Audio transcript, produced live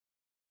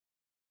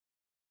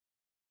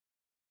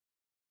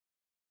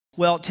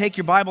Well, take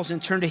your Bibles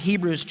and turn to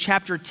Hebrews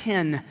chapter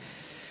 10.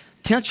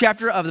 10th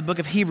chapter of the book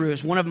of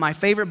Hebrews, one of my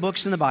favorite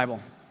books in the Bible.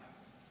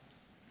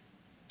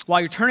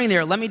 While you're turning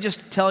there, let me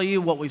just tell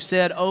you what we've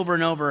said over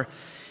and over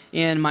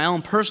in my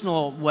own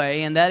personal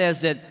way, and that is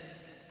that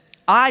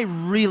I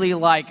really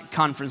like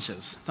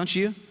conferences. Don't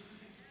you?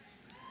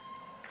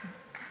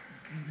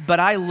 But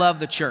I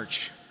love the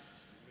church.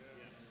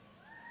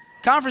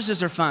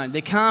 Conferences are fun.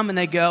 They come and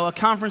they go. A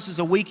conference is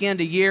a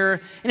weekend a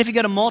year. And if you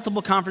go to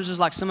multiple conferences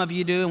like some of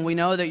you do, and we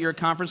know that you're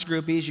conference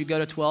groupies, you go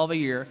to 12 a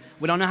year.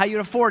 We don't know how you'd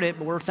afford it,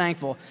 but we're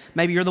thankful.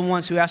 Maybe you're the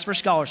ones who ask for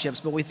scholarships,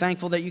 but we're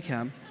thankful that you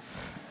come.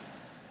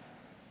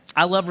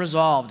 I love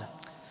Resolved.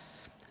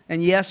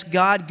 And yes,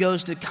 God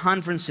goes to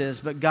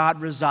conferences, but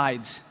God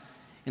resides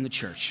in the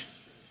church.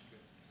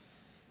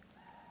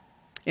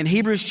 In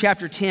Hebrews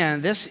chapter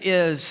 10, this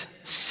is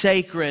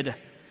sacred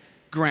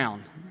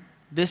ground.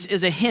 This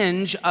is a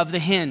hinge of the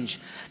hinge.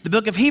 The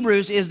book of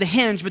Hebrews is the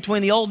hinge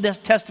between the Old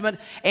Testament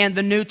and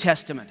the New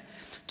Testament.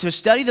 To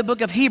study the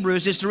book of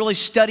Hebrews is to really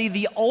study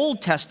the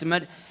Old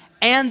Testament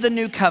and the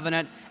New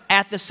Covenant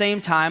at the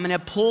same time, and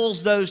it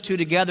pulls those two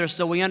together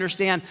so we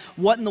understand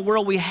what in the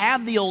world we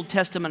have the Old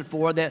Testament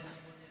for that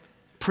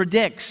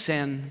predicts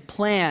and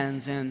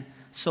plans and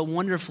so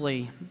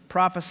wonderfully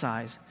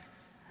prophesies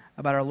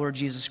about our Lord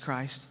Jesus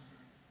Christ.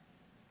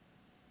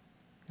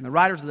 And the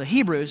writer of the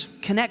Hebrews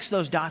connects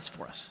those dots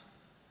for us.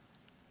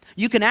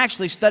 You can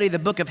actually study the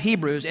book of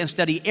Hebrews and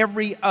study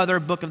every other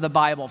book of the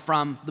Bible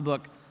from the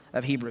book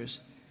of Hebrews.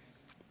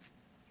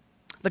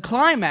 The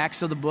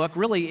climax of the book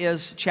really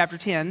is chapter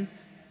 10,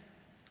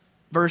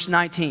 verse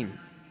 19.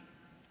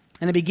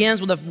 And it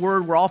begins with a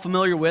word we're all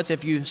familiar with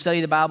if you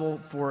study the Bible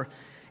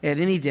at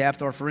any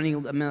depth or for any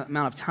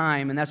amount of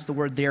time, and that's the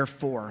word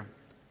therefore.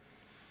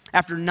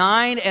 After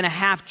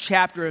 9.5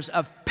 chapters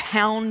of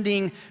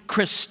pounding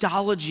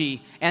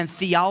Christology and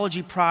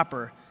theology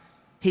proper,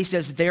 he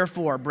says,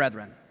 therefore,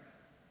 brethren,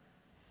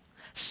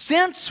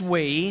 since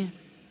we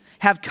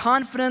have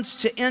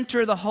confidence to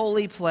enter the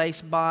holy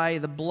place by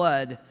the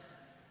blood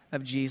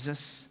of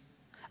Jesus,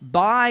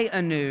 by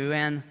a new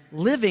and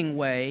living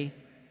way,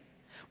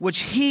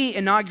 which he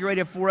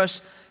inaugurated for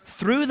us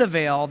through the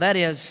veil, that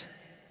is,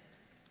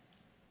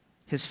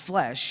 his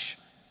flesh,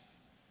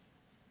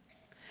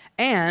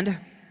 and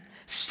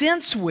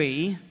since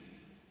we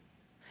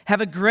have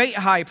a great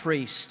high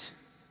priest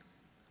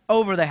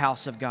over the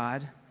house of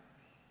God,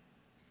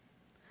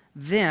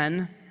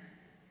 then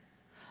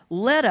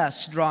let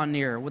us draw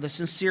near with a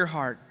sincere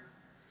heart,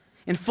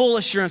 in full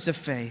assurance of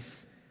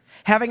faith,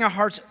 having our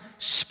hearts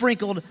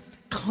sprinkled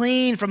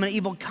clean from an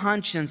evil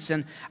conscience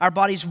and our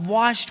bodies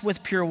washed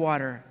with pure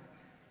water.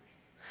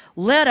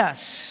 Let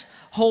us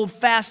hold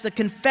fast the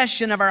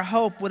confession of our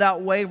hope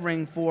without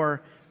wavering,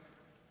 for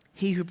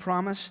he who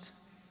promised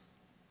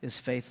is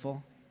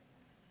faithful.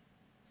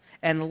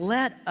 And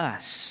let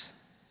us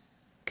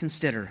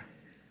consider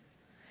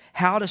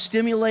how to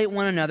stimulate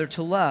one another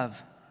to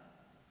love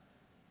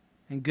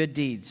and good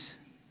deeds,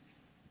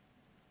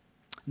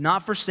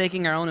 not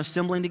forsaking our own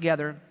assembling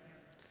together,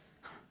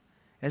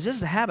 as is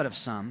the habit of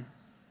some,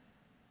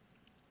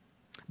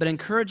 but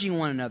encouraging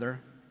one another,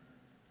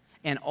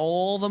 and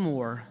all the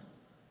more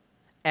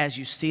as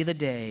you see the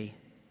day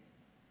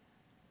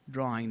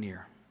drawing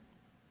near.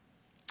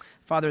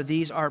 Father,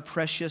 these are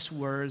precious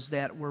words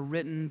that were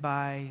written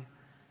by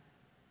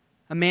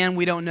a man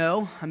we don't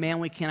know, a man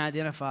we can't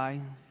identify,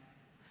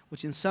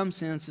 which in some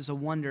sense is a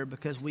wonder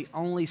because we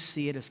only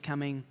see it as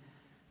coming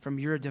from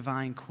your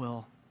divine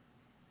quill.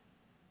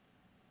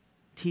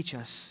 Teach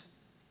us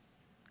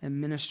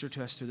and minister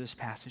to us through this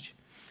passage.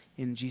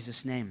 In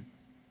Jesus' name,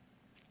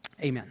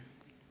 amen.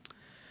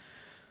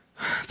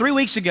 3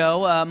 weeks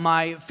ago,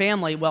 my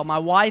family, my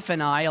wife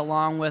and I,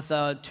 along with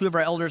two of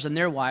our elders and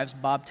their wives,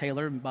 Bob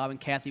Taylor and Bob and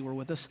Kathy were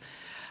with us,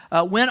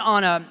 went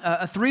on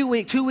a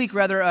 2-week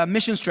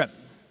missions trip.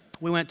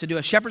 We went to do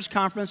a shepherd's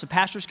conference, a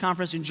pastor's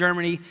conference in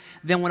Germany,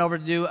 then went over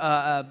to do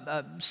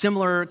a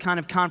similar kind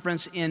of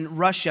conference in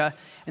Russia,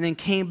 and then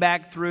came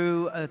back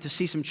through to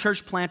see some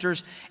church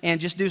planters and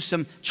just do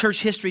some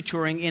church history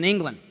touring in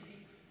England.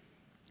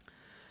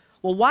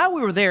 Well, while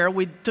we were there,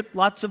 we took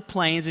lots of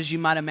planes, as you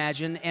might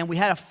imagine, and we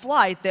had a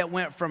flight that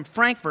went from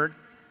Frankfurt,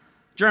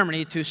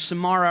 Germany, to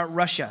Samara,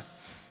 Russia.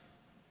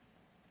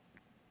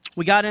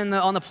 We got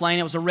on the plane.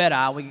 It was a red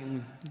eye.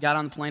 We got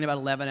on the plane about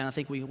 11, and I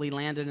think we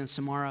landed in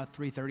Samara at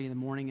 3:30 in the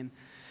morning. And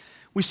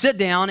we sit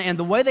down, and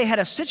the way they had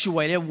us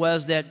situated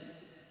was that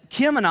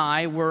Kim and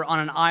I were on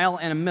an aisle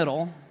in the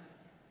middle,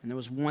 and there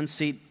was one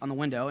seat on the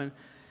window, and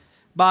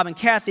Bob and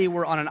Kathy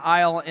were on an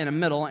aisle in the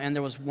middle, and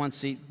there was one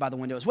seat by the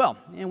window as well.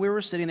 And we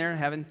were sitting there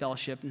having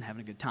fellowship and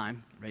having a good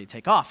time, ready to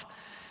take off.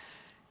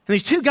 And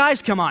these two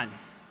guys come on.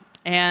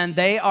 And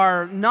they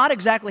are not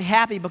exactly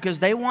happy because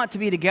they want to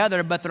be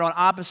together, but they're on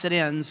opposite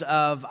ends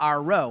of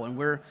our row.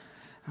 And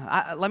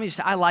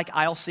I like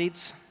aisle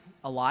seats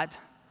a lot.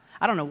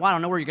 I don't know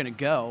where you're going to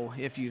go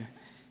if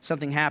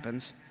something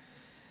happens.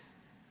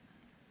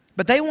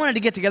 But they wanted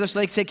to get together, so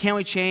they said, can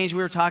we change?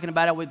 We were talking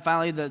about it.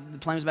 Finally, the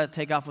plane was about to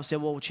take off. We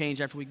said, well, we'll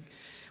change after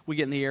we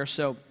get in the air.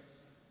 So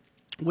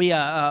we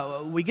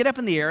get up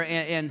in the air,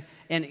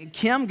 and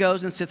Kim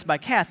goes and sits by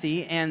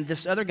Kathy, and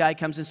this other guy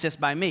comes and sits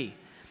by me.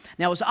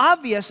 Now, it was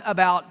obvious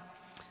about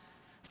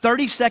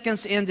 30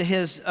 seconds into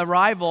his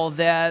arrival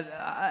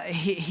that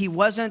he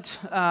wasn't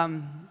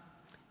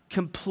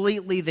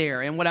completely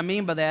there. And what I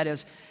mean by that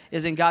is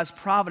in God's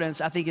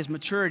providence, I think his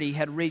maturity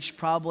had reached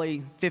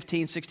probably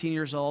 15, 16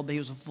 years old, but he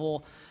was a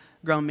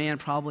full-grown man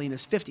probably in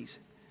his 50s.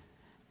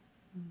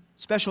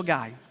 Special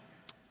guy,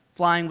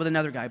 flying with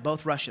another guy,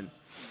 both Russian.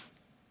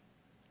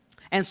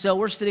 And so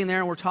we're sitting there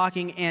and we're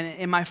talking,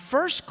 and my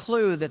first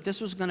clue that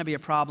this was going to be a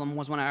problem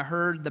was when I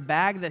heard the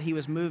bag that he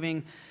was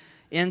moving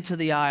into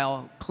the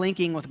aisle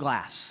clinking with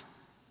glass.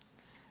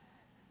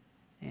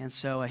 And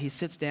so he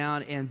sits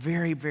down, and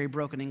very, very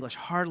broken English,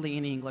 hardly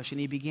any English, and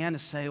he began to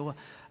say, well,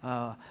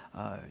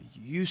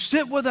 you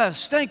sit with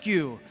us, thank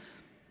you.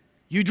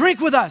 You drink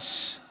with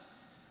us.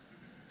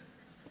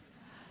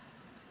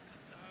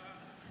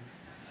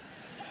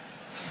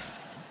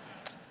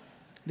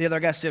 The other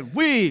guy said,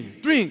 we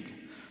drink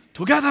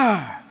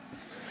together.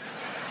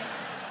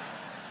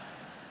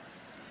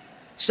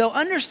 So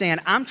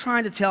understand, I'm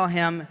trying to tell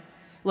him,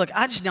 look,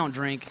 I just don't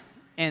drink.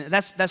 And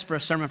that's for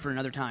a sermon for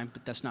another time,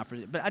 but that's not for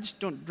it. But I just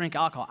don't drink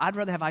alcohol. I'd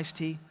rather have iced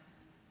tea.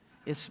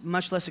 It's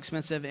much less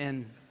expensive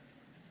and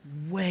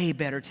way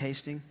better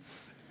tasting.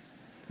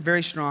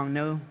 Very strong,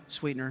 no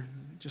sweetener,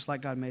 just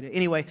like God made it.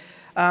 Anyway,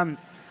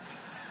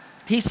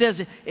 he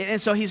says, and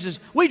so he says,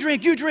 we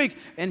drink, you drink.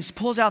 And he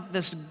pulls out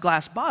this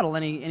glass bottle,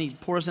 and he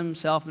pours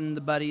himself and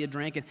the buddy a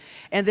drink.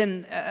 And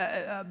then,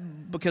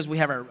 because we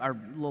have our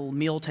little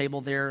meal table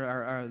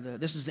there,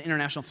 this is the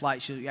international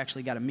flight, so you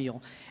actually got a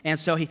meal. And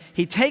so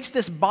he takes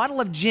this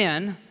bottle of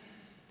gin,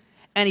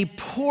 and he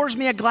pours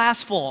me a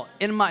glass full.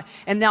 And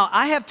now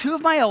I have two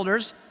of my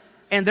elders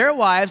and their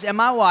wives and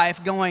my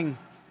wife going,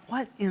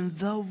 what in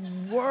the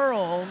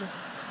world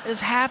is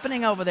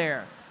happening over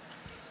there?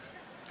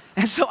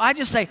 And so I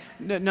just say,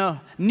 no,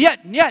 niet,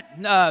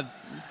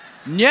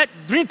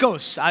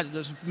 drinkos. I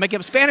just make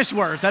up Spanish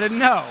words. I didn't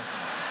know.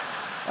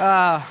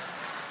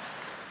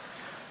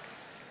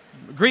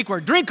 Greek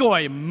word,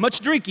 drinkoi, much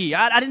drinky.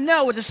 I didn't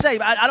know what to say.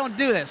 I don't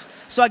do this.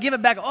 So I give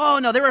it back. Oh,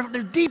 no, they're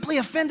deeply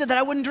offended that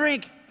I wouldn't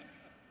drink.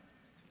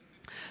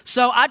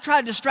 So I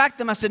tried to distract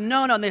them. I said,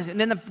 no. And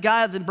then the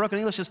guy in broken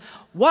English says,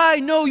 why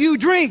no you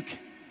drink?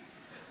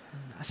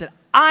 I said,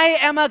 I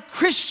am a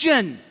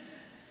Christian.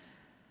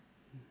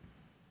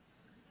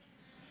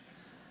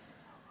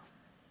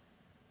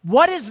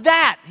 What is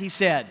that? He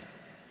said.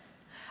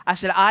 I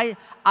said,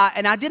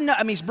 and I didn't know,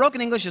 I mean, it's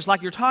broken English. It's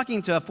like you're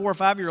talking to a 4 or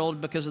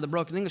 5-year-old because of the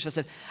broken English. I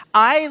said,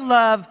 I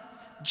love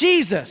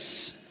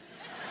Jesus.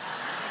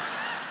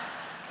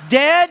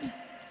 Dead,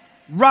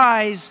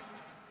 rise,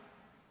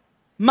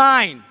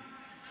 mine.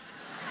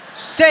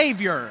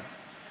 Savior,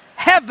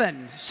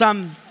 heaven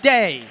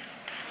someday.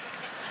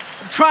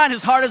 I'm trying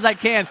as hard as I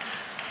can.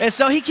 And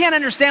so he can't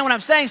understand what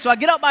I'm saying, so I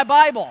get out my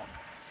Bible.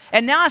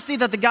 And now I see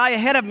that the guy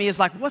ahead of me is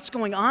like, what's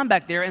going on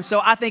back there? And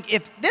so I think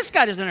if this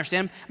guy doesn't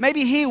understand,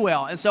 maybe he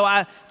will. And so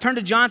I turn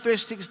to John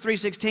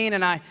 3:16,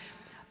 and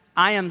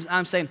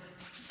I'm saying,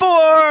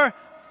 for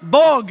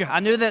Bog. I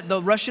knew that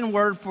the Russian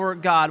word for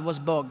God was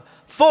Bog.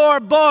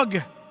 For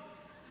Bog.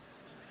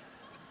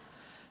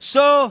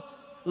 So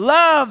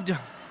loved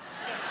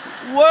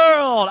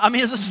world. I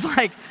mean, this is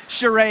like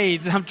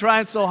charades, and I'm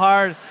trying so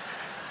hard.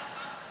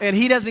 And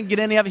he doesn't get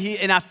any of it.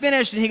 And I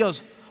finished, and he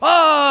goes,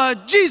 oh,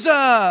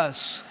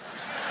 Jesus.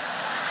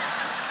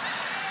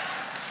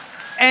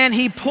 And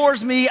he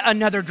pours me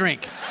another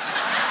drink.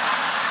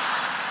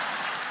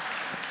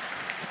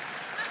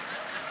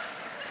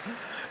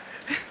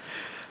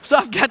 So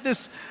I've got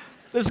this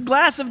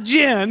glass of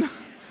gin,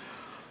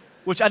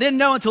 which I didn't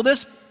know until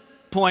this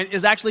point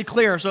is actually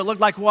clear, so it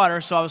looked like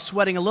water, so I was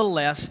sweating a little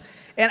less.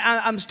 And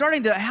I'm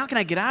starting to, how can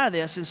I get out of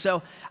this? And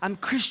so I'm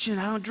Christian,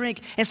 I don't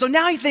drink. And so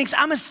now he thinks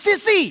I'm a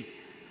sissy.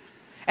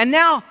 And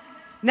now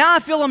I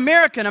feel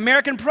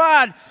American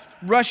pride.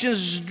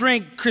 Russians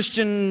drink,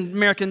 Christian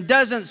American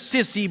doesn't,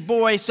 sissy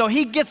boy. So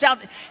he gets out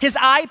his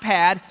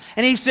iPad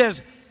and he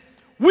says,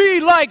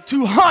 we like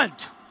to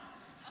hunt.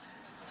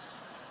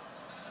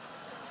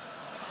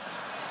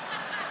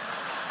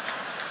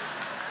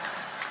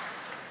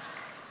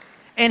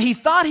 And he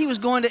thought he was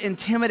going to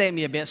intimidate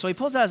me a bit. So he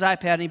pulls out his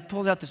iPad and he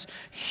pulls out this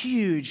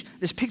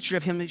picture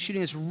of him shooting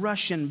this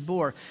Russian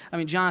boar. I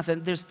mean,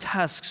 Jonathan, there's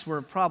tusks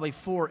were probably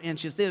 4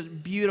 inches. There's a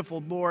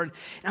beautiful boar. And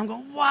I'm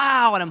going,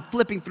 wow, and I'm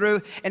flipping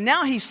through. And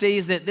now he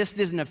sees that this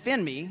doesn't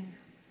offend me.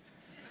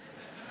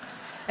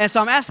 And so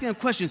I'm asking him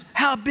questions.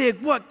 How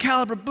big? What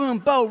caliber? Boom,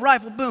 bow,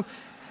 rifle, boom.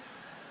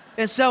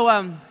 And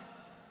so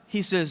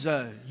he says,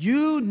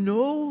 you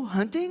know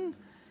hunting?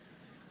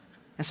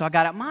 And so I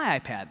got out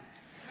my iPad.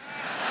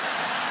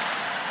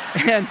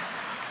 And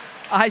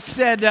I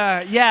said,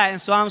 yeah, and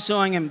so I'm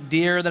showing him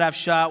deer that I've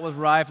shot with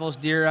rifles,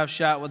 deer I've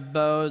shot with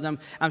bows, and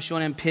I'm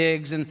showing him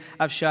pigs and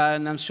I've shot,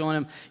 and I'm showing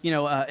him,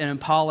 an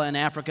impala in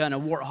Africa and a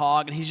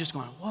warthog, and he's just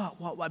going,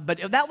 what?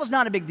 But that was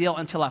not a big deal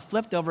until I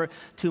flipped over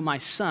to my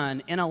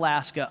son in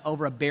Alaska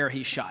over a bear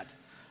he shot.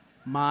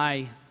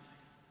 My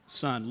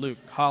son, Luke,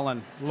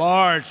 Holland,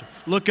 large,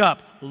 look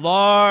up,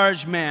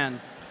 large man.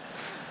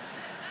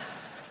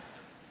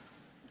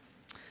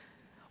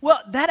 Well,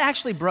 that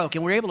actually broke,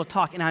 and we were able to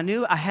talk, and I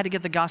knew I had to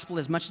get the gospel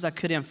as much as I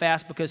could in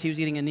fast because he was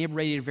getting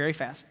inebriated very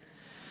fast.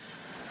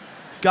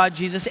 God,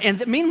 Jesus.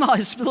 And meanwhile,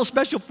 his little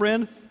special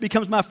friend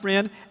becomes my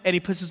friend, and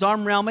he puts his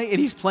arm around me, and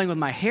he's playing with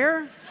my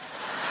hair.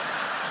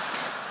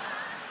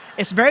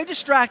 It's very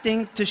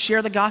distracting to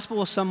share the gospel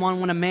with someone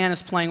when a man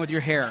is playing with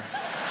your hair.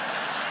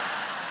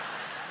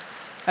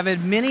 I've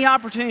had many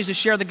opportunities to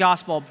share the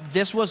gospel.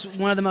 This was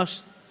one of the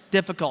most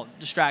difficult,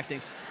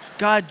 distracting.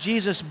 God,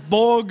 Jesus,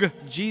 Bog,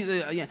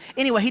 Jesus. Yeah.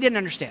 Anyway, he didn't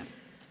understand.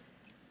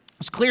 It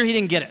was clear he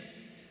didn't get it.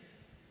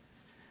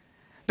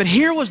 But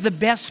here was the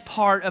best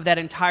part of that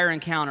entire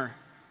encounter,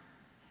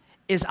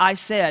 is I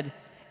said,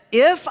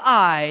 if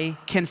I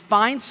can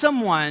find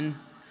someone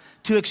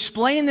to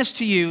explain this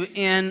to you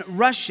in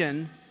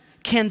Russian,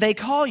 can they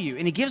call you?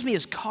 And he gives me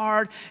his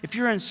card. If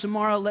you're in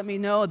Samara, let me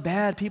know.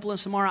 Bad people in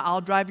Samara, I'll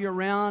drive you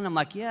around. I'm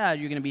like, yeah,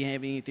 you're going to be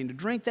having anything to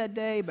drink that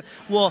day. But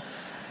well,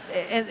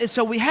 and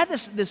so we had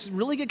this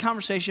really good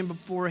conversation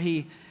before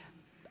he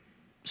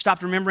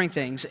stopped remembering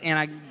things.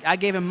 And I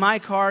gave him my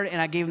card, and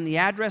I gave him the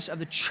address of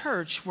the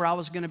church where I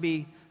was going to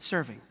be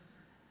serving.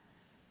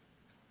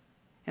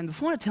 And the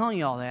point of telling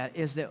you all that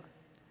is that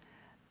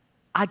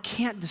I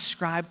can't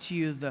describe to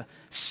you the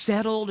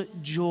settled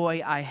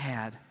joy I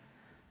had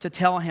to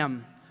tell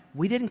him,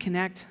 we didn't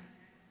connect,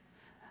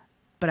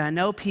 but I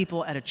know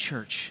people at a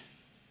church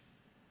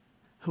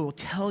who will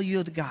tell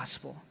you the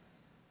gospel,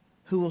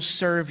 who will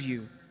serve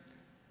you,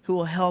 who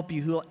will help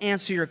you, who will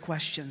answer your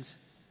questions,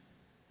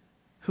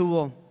 who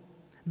will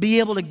be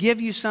able to give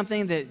you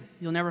something that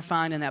you'll never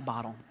find in that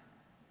bottle.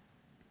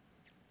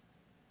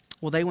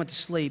 Well, they went to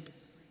sleep,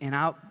 and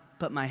I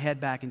put my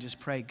head back and just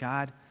prayed,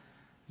 God,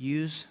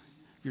 use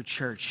your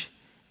church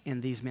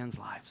in these men's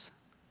lives.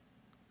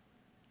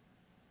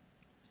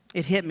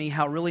 It hit me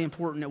how really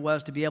important it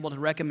was to be able to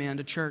recommend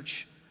a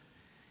church.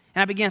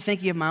 And I began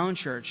thinking of my own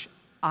church.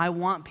 I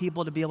want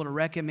people to be able to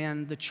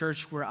recommend the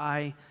church where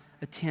I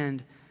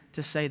attend,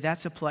 to say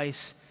that's a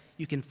place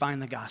you can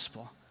find the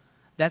gospel.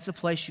 That's a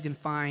place you can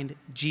find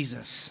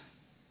Jesus.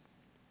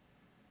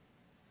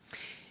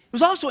 It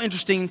was also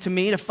interesting to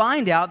me to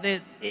find out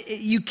that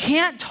you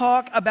can't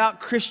talk about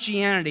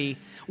Christianity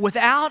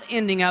without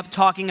ending up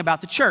talking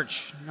about the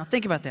church. Now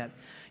think about that.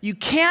 You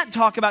can't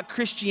talk about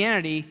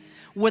Christianity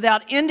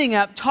without ending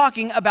up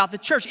talking about the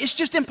church. It's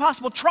just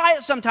impossible. Try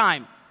it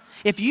sometime.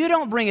 If you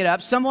don't bring it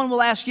up, someone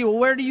will ask you, well,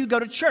 where do you go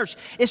to church?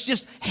 It's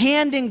just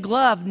hand in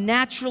glove,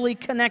 naturally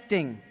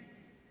connecting.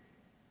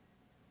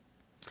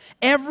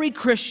 Every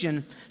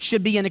Christian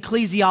should be an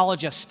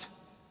ecclesiologist.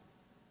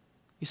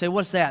 You say,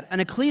 what's that?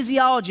 An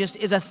ecclesiologist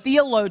is a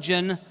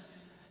theologian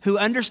who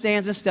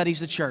understands and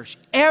studies the church.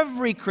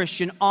 Every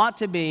Christian ought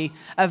to be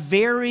a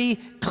very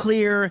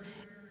clear,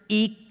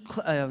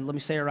 let me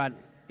say it right,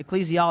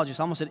 ecclesiologist.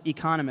 I almost said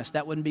economist.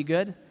 That wouldn't be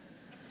good.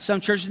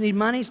 Some churches need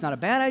money. It's not a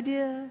bad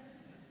idea.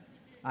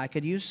 I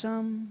could use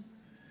some.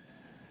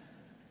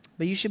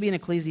 But you should be an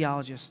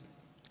ecclesiologist.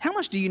 How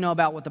much do you know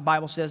about what the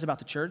Bible says about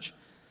the church?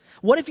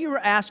 What if you were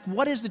asked,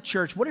 what is the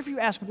church? What if you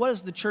asked, what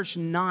is the church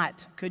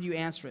not? Could you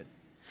answer it?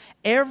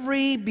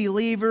 Every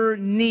believer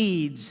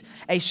needs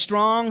a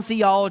strong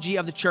theology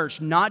of the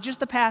church. Not just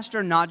the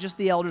pastor, not just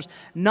the elders,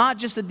 not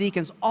just the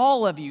deacons.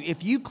 All of you,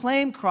 if you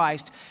claim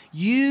Christ,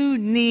 you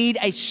need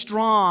a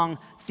strong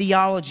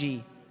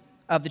theology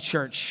of the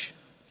church.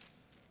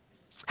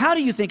 How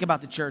do you think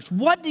about the church?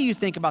 What do you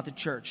think about the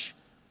church?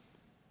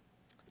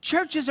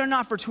 Churches are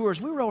not for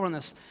tours. We were over on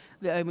this.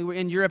 We were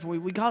in Europe,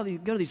 and we go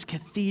to these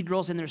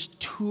cathedrals, and there's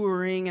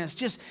touring, and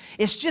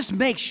it just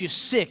makes you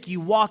sick.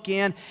 You walk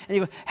in, and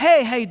you go,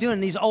 hey, how you doing?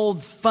 And these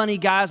old funny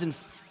guys in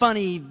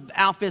funny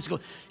outfits go,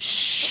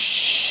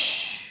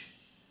 shh.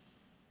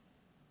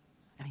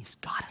 And he's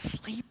got to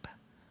sleep.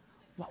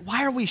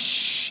 Why are we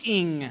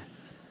shhing?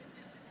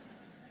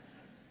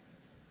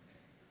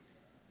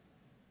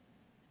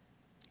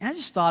 And I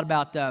just thought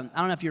about, I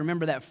don't know if you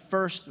remember that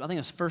first, I think it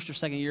was first or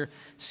second year,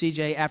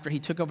 CJ, after he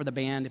took over the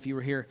band, if you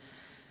were here.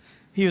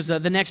 He was the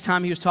next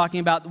time he was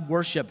talking about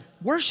worship.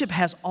 Worship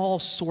has all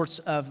sorts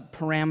of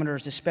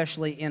parameters,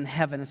 especially in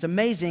heaven. It's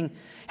amazing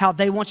how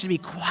they want you to be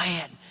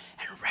quiet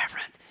and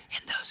reverent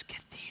in those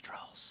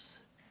cathedrals.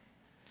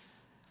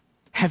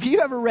 Have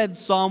you ever read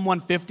Psalm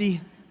 150?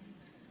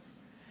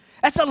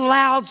 That's a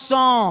loud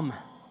psalm.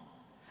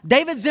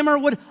 David Zimmer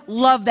would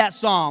love that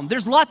psalm.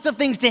 There's lots of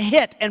things to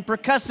hit and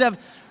percussive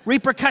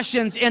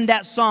repercussions in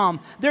that psalm.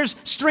 There's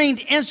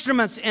stringed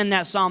instruments in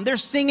that psalm. They're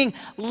singing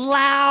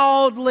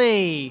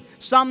loudly.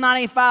 Psalm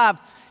 95,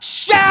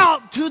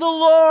 shout to the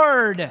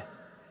Lord.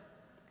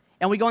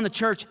 And we go in the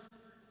church,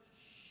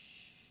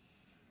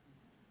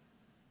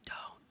 don't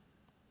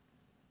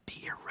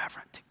be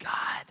irreverent to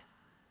God.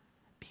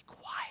 Be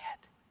quiet.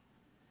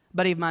 A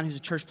buddy of mine who's a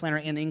church planner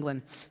in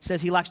England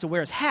says he likes to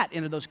wear his hat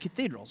into those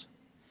cathedrals.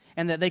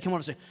 And that they come over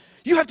and say,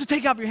 you have to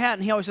take off your hat.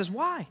 And he always says,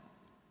 why?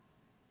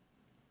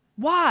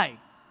 Why?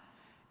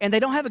 And they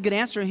don't have a good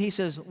answer, and he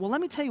says, well, let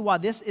me tell you why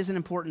this isn't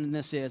important and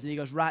this is. And he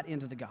goes right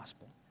into the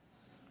gospel.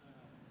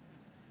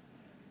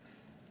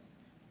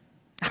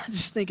 I'm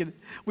just thinking,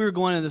 we were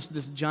going to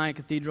this giant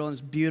cathedral, and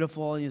it's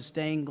beautiful, and it's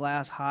stained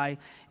glass high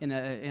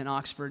in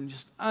Oxford, and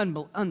just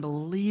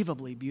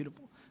unbelievably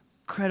beautiful.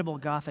 Incredible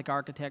Gothic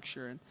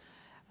architecture.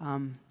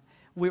 And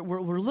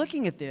we're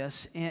looking at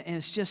this,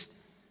 and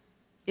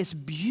it's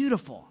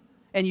beautiful.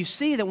 And you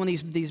see that when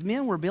these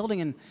men were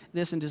building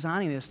this and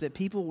designing this, that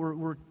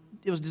people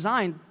it was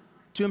designed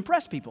to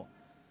impress people.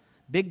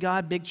 Big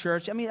God, big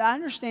church. I mean, I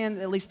understand,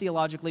 at least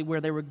theologically,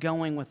 where they were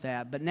going with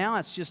that. But now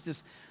it's just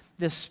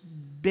this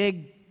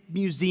big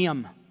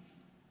museum.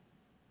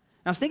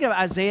 I was thinking of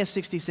Isaiah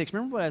 66.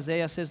 Remember what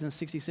Isaiah says in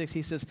 66?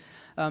 He says,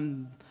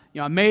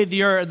 I made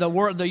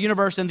the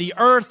universe, and the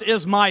earth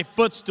is my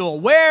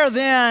footstool. Where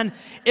then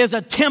is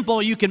a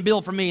temple you can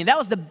build for me? And that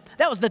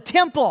was the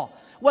temple.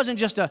 It wasn't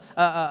just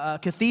a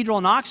cathedral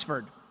in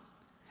Oxford.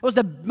 It was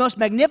the most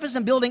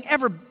magnificent building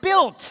ever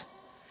built.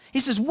 He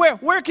says,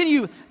 where can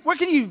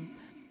you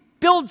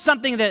build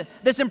something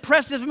that's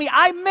impressive to me?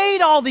 I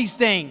made all these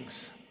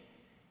things.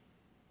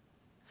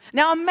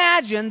 Now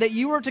imagine that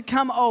you were to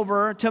come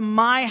over to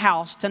my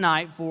house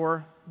tonight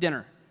for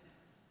dinner.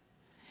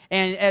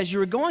 And as you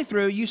were going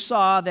through, you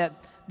saw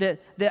that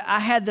I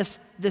had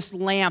this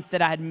lamp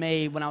that I had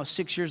made when I was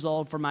 6 years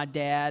old for my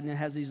dad, and it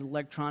has these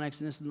electronics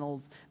and this and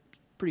old.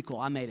 Pretty cool.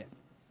 I made it.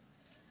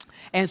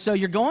 And so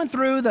you're going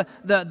through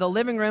the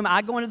living room.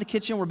 I go into the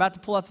kitchen. We're about to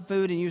pull out the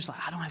food, and you're just like,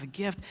 I don't have a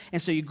gift. And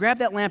so you grab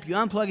that lamp, you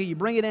unplug it, you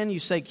bring it in, you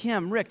say,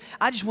 Kim, Rick,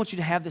 I just want you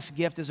to have this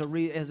gift as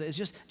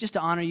just to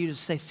honor you, to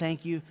say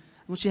thank you.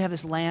 I want you to have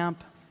this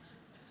lamp.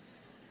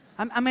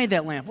 I made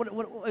that lamp.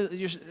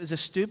 Is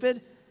this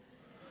stupid?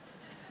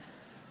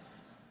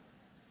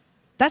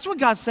 That's what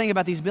God's saying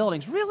about these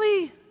buildings.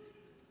 Really?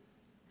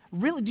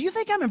 Really? Do you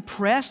think I'm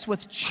impressed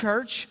with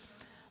church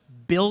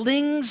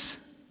buildings?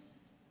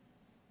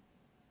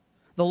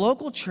 The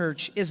local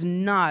church is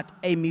not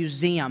a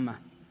museum.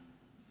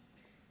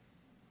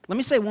 Let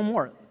me say one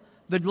more.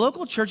 The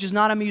local church is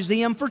not a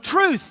museum for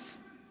truth.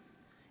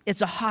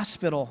 It's a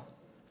hospital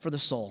for the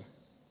soul.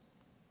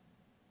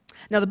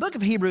 Now, the book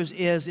of Hebrews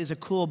is a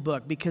cool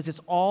book because it's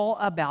all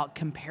about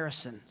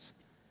comparisons.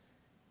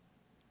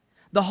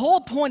 The whole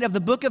point of the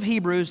book of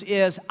Hebrews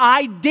is,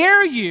 I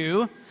dare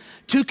you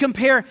to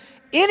compare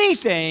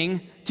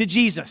anything to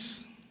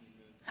Jesus.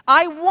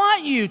 I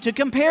want you to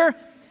compare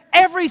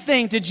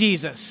everything to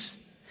Jesus,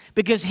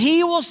 because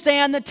he will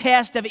stand the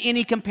test of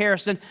any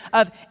comparison,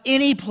 of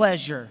any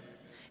pleasure.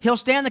 He'll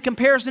stand the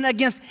comparison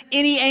against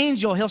any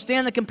angel. He'll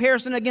stand the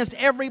comparison against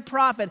every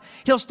prophet.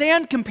 He'll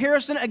stand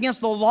comparison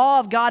against the law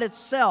of God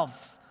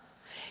itself.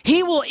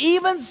 He will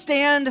even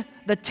stand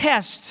the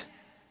test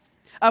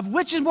of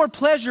which is more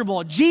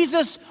pleasurable,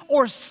 Jesus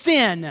or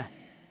sin.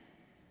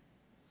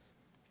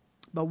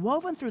 But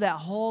woven through that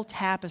whole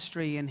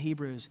tapestry in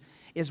Hebrews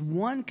is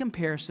one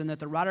comparison that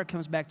the writer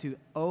comes back to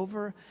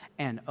over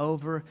and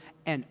over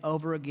and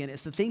over again.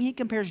 It's the thing he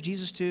compares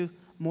Jesus to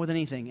more than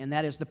anything, and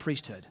that is the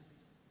priesthood.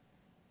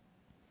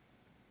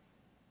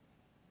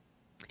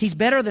 He's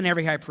better than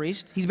every high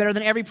priest. He's better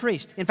than every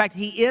priest. In fact,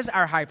 he is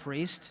our high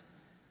priest.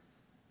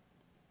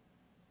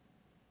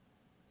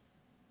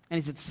 And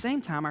he's at the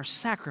same time our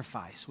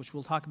sacrifice, which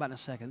we'll talk about in a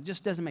second. It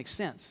just doesn't make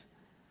sense.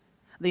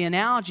 The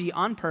analogy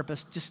on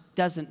purpose just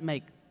doesn't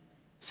make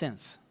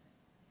sense.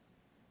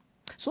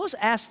 So let's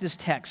ask this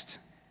text.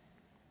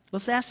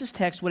 Let's ask this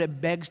text what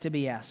it begs to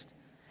be asked.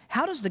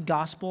 How does the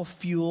gospel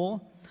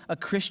fuel a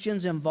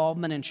Christian's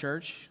involvement in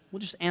church? We'll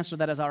just answer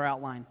that as our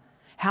outline.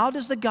 How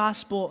does the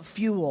gospel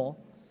fuel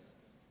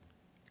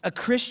a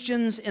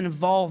Christian's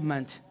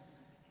involvement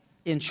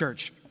in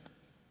church?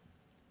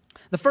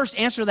 The first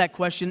answer to that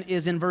question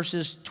is in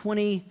verses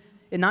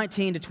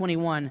 19 to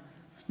 21.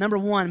 Number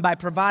one, by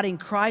providing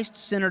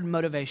Christ-centered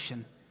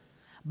motivation.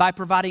 By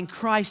providing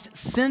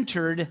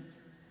Christ-centered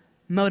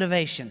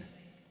motivation.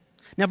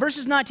 Now,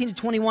 verses 19 to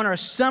 21 are a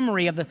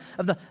summary of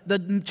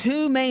the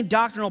two main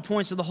doctrinal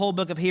points of the whole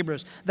book of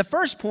Hebrews. The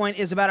first point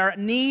is about our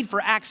need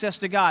for access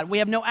to God. We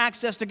have no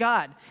access to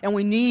God, and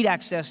we need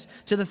access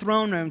to the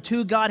throne room,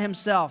 to God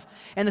himself.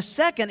 And the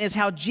second is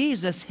how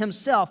Jesus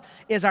himself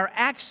is our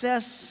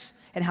access,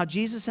 and how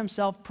Jesus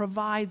himself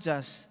provides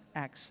us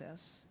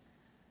access.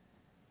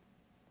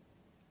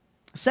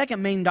 The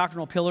second main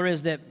doctrinal pillar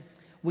is that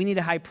we need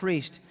a high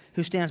priest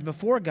who stands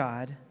before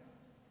God,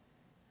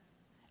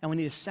 and we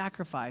need a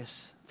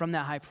sacrifice from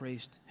that high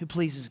priest who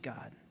pleases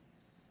God.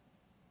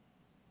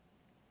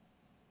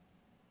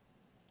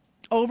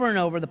 Over and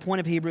over, the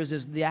point of Hebrews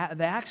is the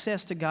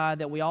access to God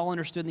that we all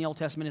understood in the Old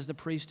Testament is the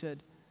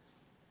priesthood.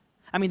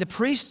 I mean, the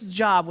priest's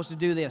job was to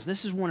do this.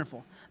 This is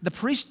wonderful. The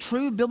priest's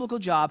true biblical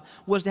job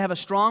was to have a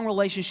strong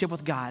relationship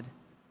with God,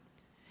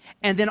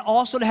 and then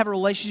also to have a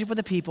relationship with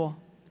the people,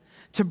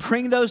 to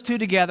bring those two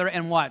together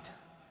and what?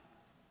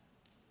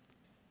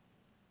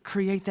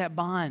 Create that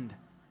bond.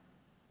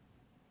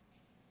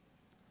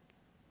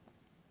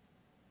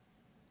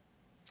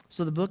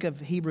 So the book of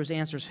Hebrews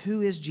answers,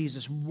 who is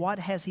Jesus? What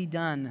has he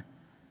done?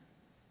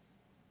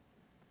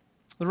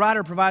 The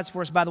writer provides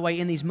for us, by the way,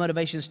 in these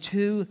motivations,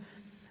 two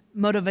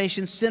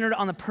motivations centered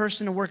on the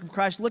person and work of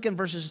Christ. Look in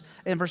verse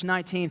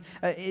 19.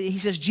 He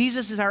says,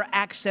 Jesus is our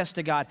access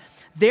to God.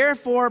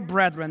 Therefore,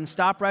 brethren,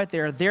 stop right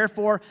there.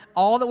 Therefore,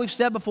 all that we've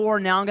said before,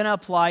 now I'm going to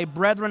apply.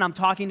 Brethren, I'm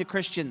talking to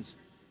Christians.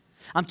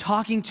 I'm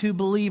talking to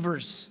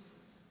believers.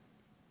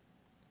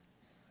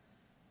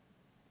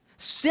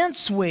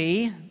 Since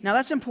we, now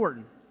that's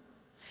important.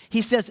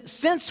 He says,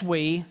 since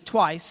we,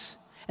 twice.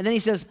 And then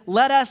he says,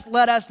 let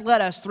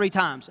us 3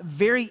 times.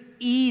 Very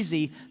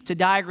easy to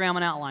diagram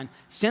and outline.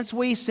 Since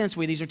we.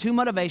 These are two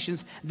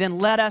motivations. Then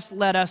let us.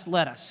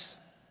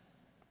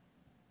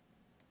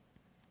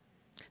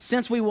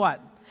 Since we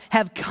what?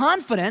 Have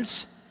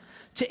confidence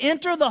to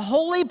enter the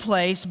holy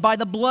place by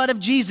the blood of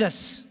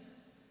Jesus.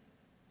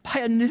 By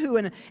a new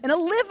and a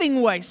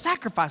living way.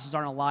 Sacrifices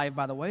aren't alive,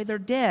 by the way. They're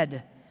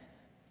dead.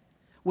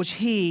 Which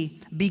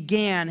he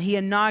began, he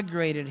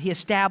inaugurated, he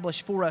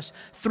established for us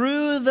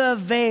through the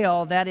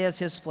veil, that is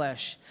his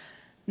flesh.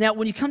 Now,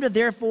 when you come to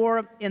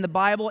therefore in the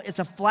Bible, it's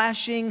a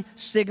flashing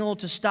signal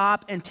to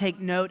stop and take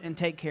note and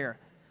take care.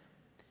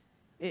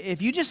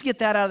 If you just get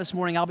that out of this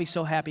morning, I'll be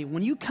so happy.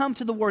 When you come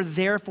to the word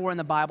therefore in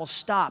the Bible,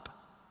 stop.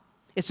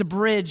 It's a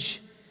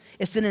bridge.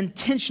 It's an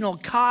intentional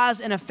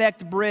cause and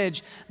effect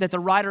bridge that the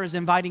writer is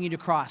inviting you to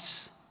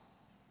cross.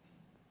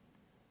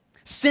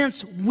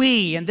 Since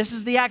we, and this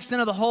is the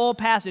accent of the whole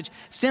passage,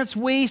 since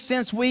we,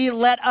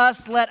 let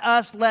us.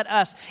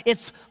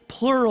 It's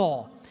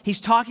plural.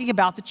 He's talking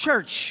about the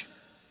church.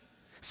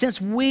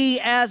 Since we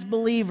as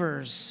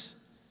believers.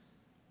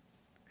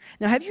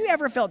 Now, have you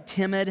ever felt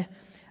timid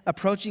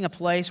approaching a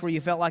place where you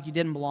felt like you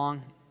didn't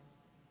belong?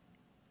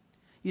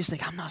 You just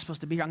think, I'm not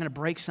supposed to be here. I'm going to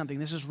break something.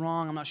 This is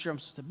wrong. I'm not sure I'm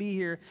supposed to be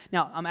here.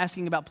 Now, I'm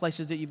asking about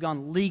places that you've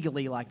gone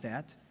legally like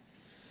that.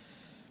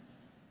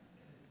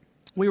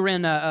 We were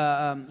in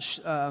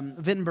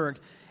Wittenberg,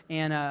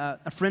 and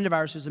a friend of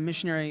ours who's a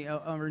missionary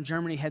over in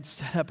Germany had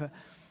set up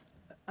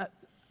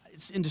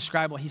it's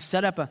indescribable. He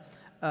set up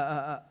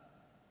a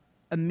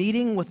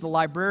meeting with the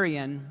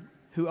librarian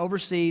who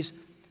oversees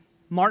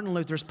Martin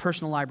Luther's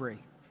personal library.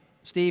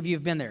 Steve,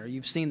 you've been there.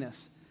 You've seen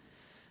this.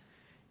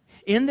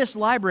 In this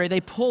library,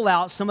 they pull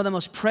out some of the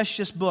most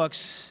precious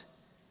books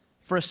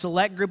for a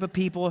select group of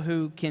people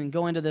who can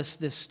go into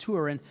this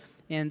tour,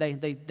 and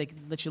they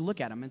let you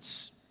look at them.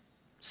 It's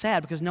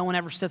sad because no one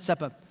ever sets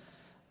up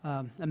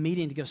a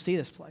meeting to go see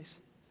this place.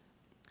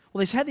 Well,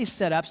 they've had these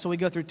set up, so we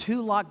go through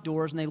 2 locked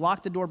doors, and they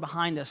lock the door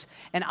behind us.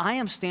 And I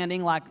am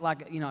standing like a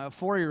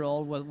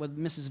 4-year-old with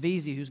Mrs.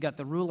 Veazey, who's got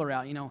the ruler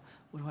out.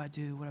 What do I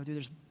do?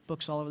 There's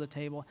books all over the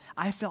table.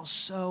 I felt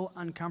so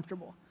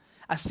uncomfortable.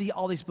 I see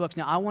all these books.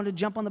 Now, I wanted to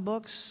jump on the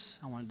books.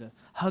 I wanted to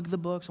hug the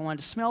books. I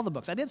wanted to smell the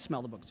books. I did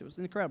smell the books. It was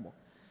incredible.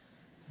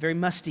 Very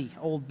musty,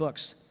 old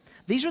books.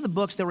 These are the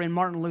books that were in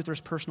Martin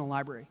Luther's personal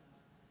library.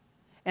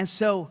 And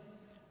so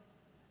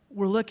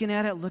we're looking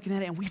at it,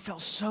 and we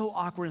felt so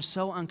awkward and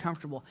so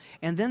uncomfortable.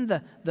 And then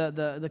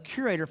the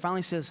curator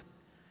finally says,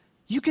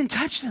 you can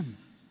touch them.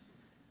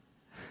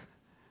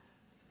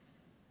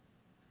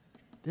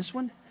 This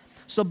one?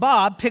 So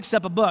Bob picks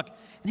up a book,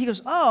 and he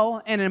goes,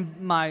 oh, and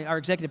then our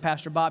executive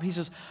pastor, Bob, he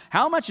says,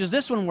 how much is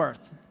this one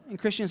worth? And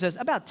Christian says,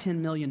 about $10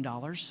 million.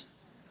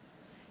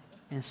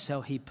 And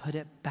so he put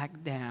it back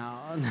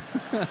down.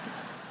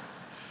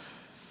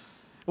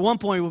 At one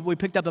point, we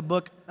picked up a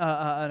book,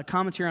 a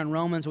commentary on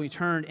Romans, and we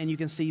turned, and you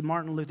can see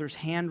Martin Luther's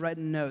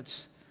handwritten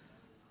notes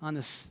on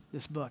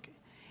this book.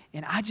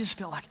 And I just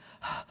felt like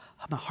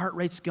my heart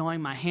rate's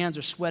going, my hands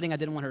are sweating. I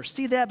didn't want her to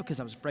see that because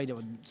I was afraid it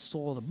would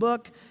soil the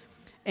book.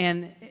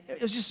 And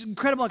it was just an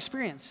incredible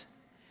experience.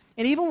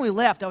 And even when we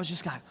left, I was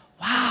just like,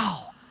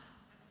 wow,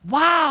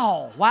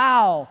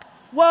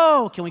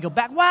 whoa, can we go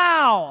back?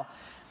 Wow.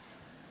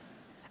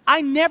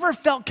 I never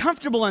felt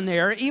comfortable in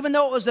there, even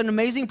though it was an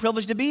amazing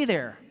privilege to be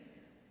there.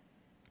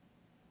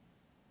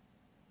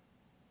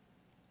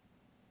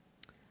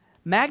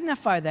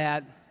 Magnify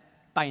that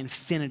by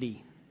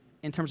infinity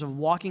in terms of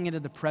walking into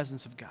the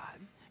presence of God.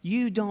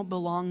 You don't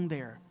belong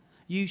there.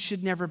 You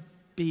should never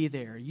be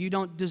there. You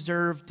don't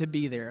deserve to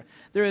be there.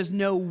 There is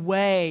no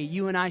way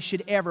you and I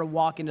should ever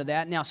walk into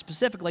that. Now,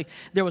 specifically,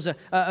 there was a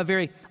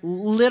very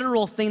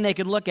literal thing they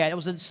could look at. It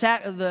was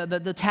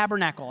the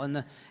tabernacle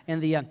and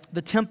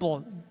the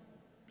temple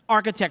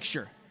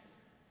architecture.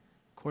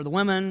 For the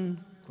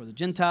women, for the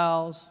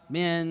Gentiles,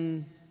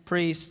 men,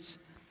 priests.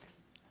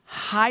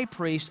 High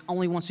priest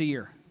only once a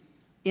year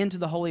into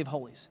the Holy of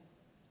Holies.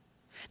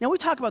 Now, we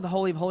talk about the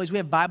Holy of Holies. We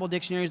have Bible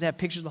dictionaries that have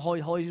pictures of the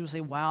Holy of Holies. People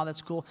say, wow,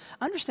 that's cool.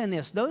 Understand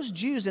this. Those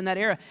Jews in that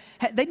era,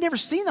 they'd never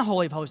seen the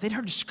Holy of Holies. They'd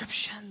heard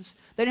descriptions.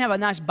 They didn't have a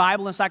nice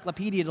Bible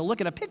encyclopedia to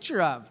look at a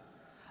picture of.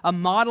 A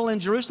model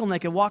in Jerusalem they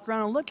could walk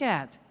around and look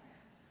at.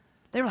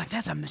 They were like,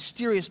 that's a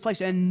mysterious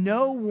place, and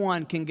no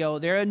one can go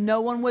there, and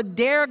no one would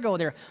dare go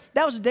there.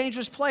 That was a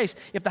dangerous place.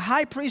 If the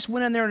high priest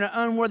went in there in an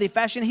unworthy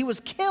fashion, he was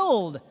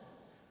killed.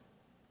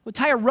 Would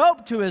tie a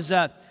rope to his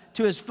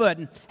foot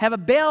and have a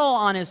bell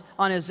on his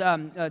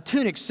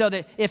tunic so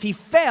that if he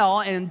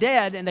fell and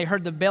dead and they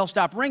heard the bell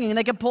stop ringing,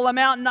 they could pull him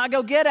out and not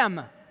go get him.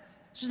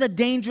 This is a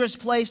dangerous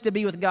place to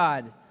be with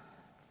God.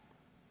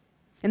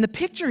 And the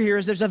picture here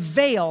is there's a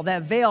veil,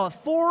 that veil, a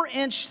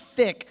 4-inch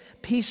thick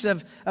piece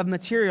of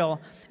material.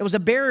 It was a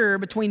barrier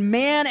between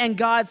man and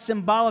God,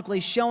 symbolically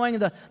showing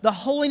the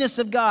holiness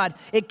of God.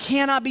 It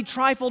cannot be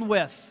trifled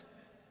with.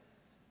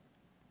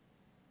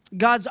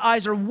 God's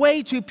eyes are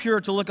way too pure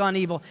to look on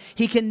evil.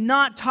 He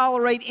cannot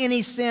tolerate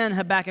any sin,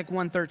 Habakkuk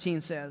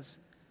 1:13 says.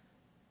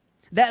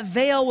 That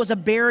veil was a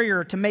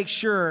barrier to make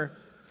sure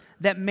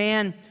that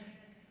man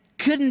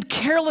couldn't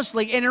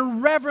carelessly and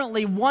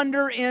irreverently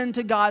wander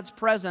into God's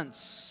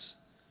presence.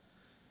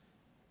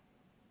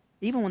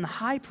 Even when the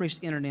high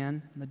priest entered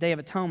in on the Day of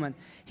Atonement,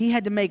 he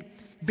had to make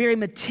very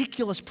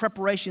meticulous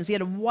preparations. He had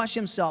to wash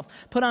himself,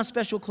 put on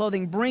special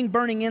clothing, bring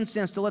burning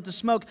incense to let the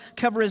smoke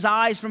cover his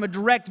eyes from a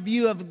direct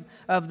view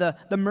of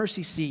the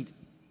mercy seat.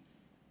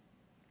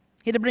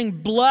 He had to bring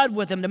blood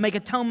with him to make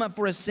atonement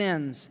for his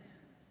sins.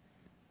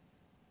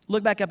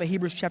 Look back up at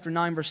Hebrews chapter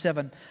 9, verse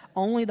 7.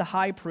 Only the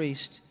high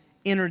priest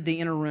entered the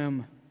inner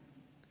room,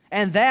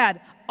 and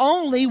that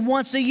only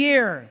once a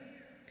year,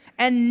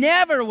 and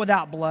never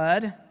without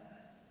blood,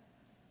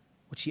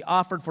 which he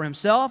offered for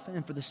himself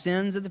and for the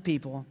sins of the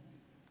people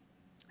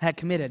had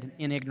committed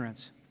in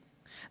ignorance.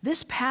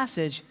 This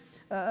passage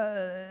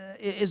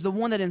is the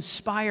one that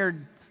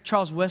inspired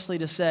Charles Wesley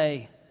to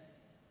say,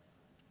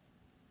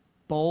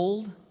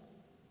 "Bold,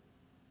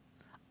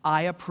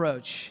 I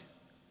approach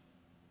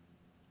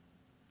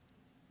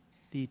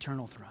the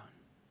eternal throne."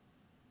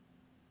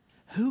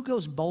 Who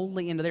goes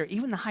boldly into there?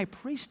 Even the high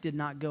priest did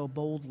not go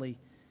boldly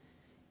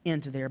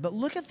into there. But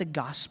look at the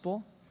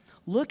gospel.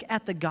 Look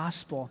at the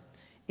gospel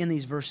in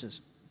these verses.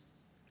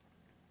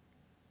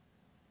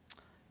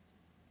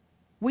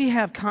 We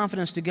have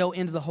confidence to go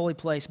into the holy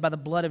place by the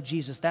blood of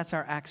Jesus. That's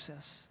our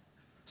access.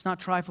 It's not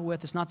trifled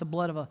with. It's not the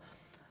blood of a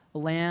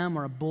lamb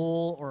or a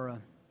bull or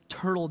a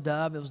turtle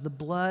dove. It was the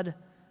blood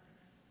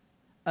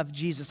of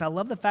Jesus. I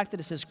love the fact that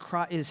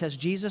it says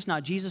Jesus,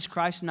 not Jesus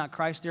Christ, not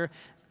Christ there,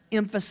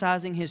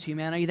 emphasizing his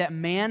humanity. That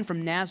man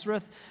from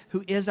Nazareth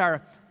who is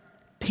our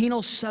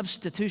penal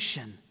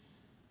substitution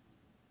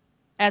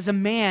as a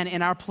man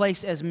in our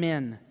place as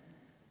men.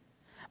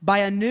 By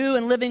a new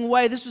and living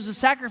way. This was a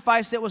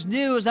sacrifice that was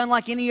new. It was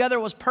unlike any other.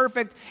 It was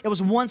perfect. It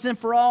was once and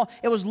for all.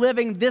 It was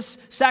living. This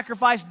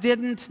sacrifice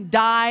didn't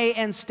die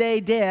and stay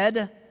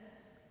dead.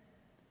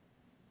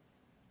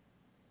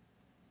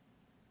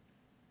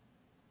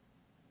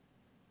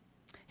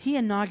 He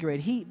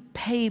inaugurated, he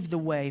paved the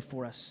way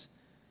for us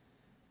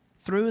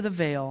through the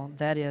veil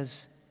that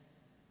is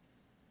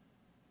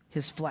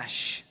his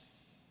flesh.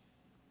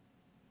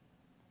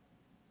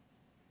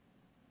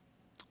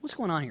 What's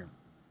going on here?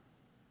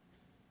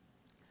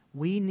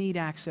 We need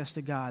access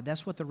to God.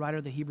 That's what the writer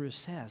of the Hebrews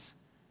says.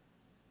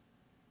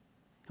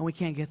 And we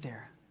can't get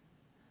there.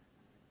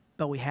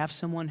 But we have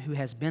someone who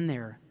has been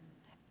there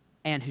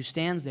and who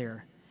stands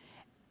there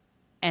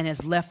and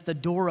has left the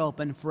door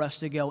open for us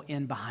to go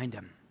in behind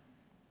him.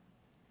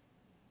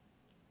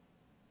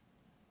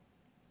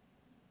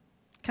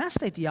 Can I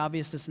state the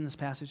obvious that's in this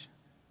passage?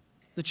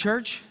 The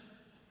church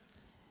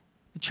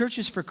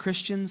is for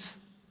Christians.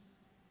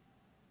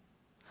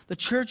 The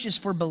church is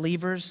for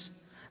believers,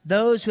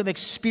 those who have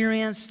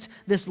experienced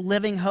this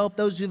living hope,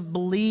 those who have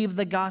believed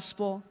the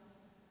gospel.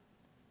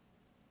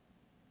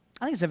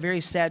 I think it's a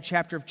very sad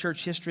chapter of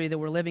church history that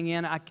we're living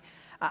in.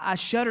 I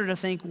shudder to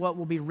think what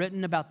will be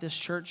written about this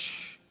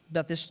church,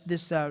 about this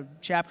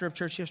chapter of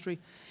church history.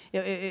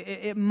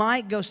 It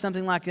might go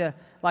something like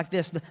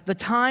this. The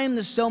time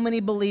that so many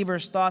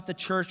believers thought the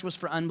church was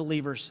for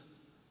unbelievers.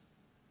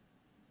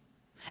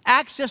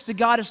 Access to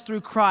God is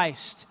through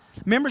Christ.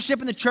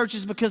 Membership in the church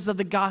is because of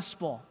the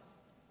gospel.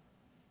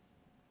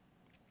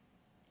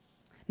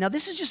 Now,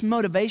 this is just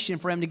motivation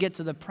for him to get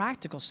to the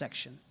practical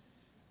section.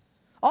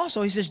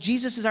 Also, he says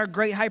Jesus is our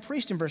great high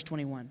priest in verse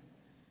 21.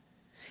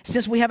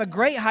 Since we have a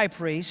great high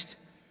priest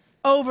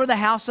over the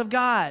house of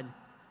God.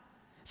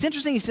 It's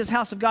interesting, he says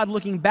house of God,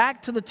 looking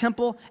back to the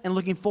temple and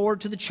looking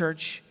forward to the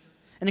church.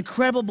 An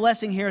incredible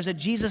blessing here is that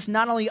Jesus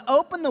not only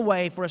opened the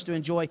way for us to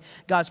enjoy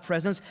God's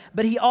presence,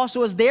 but he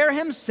also is there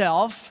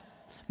himself,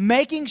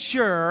 making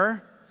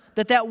sure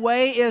that that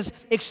way is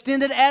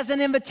extended as an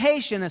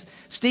invitation. As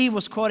Steve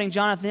was quoting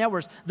Jonathan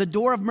Edwards, the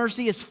door of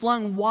mercy is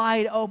flung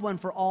wide open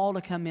for all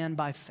to come in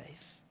by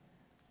faith.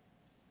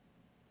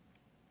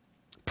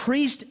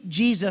 Priest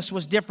Jesus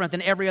was different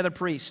than every other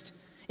priest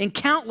in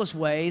countless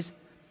ways.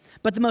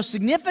 But the most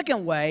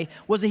significant way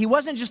was that he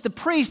wasn't just the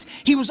priest,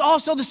 he was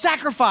also the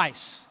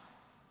sacrifice.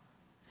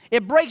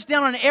 It breaks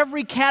down on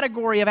every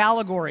category of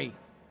allegory.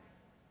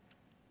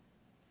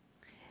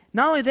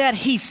 Not only that,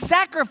 he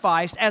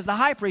sacrificed as the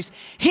high priest,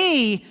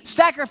 he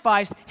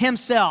sacrificed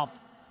himself.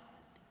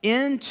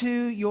 Into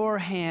your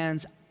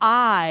hands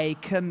I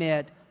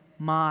commit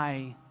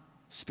my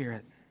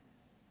spirit.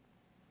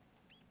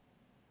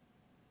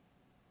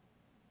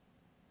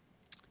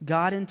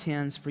 God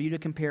intends for you to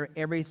compare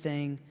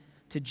everything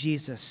to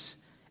Jesus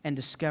and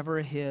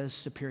discover his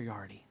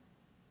superiority.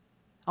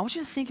 I want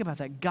you to think about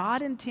that.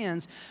 God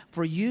intends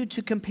for you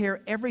to compare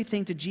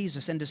everything to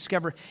Jesus and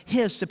discover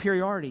his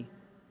superiority.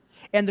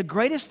 And the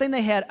greatest thing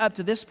they had up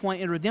to this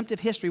point in redemptive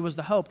history was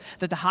the hope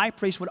that the high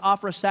priest would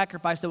offer a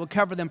sacrifice that would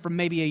cover them for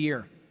maybe a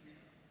year.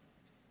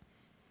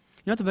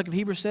 You know what the book of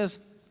Hebrews says?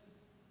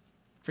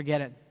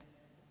 Forget it.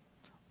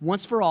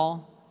 Once for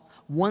all,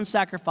 one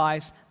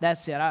sacrifice,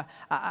 that's it.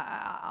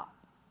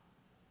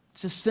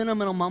 It's a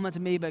sentimental moment to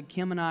me, but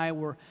Kim and I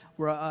were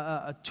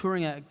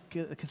touring a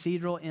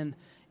cathedral in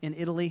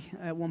Italy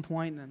at one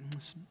point, and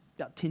it's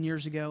about 10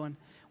 years ago, and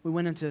we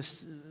went into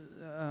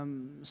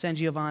San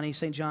Giovanni,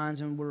 St.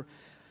 John's, and we're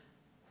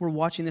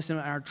watching this, and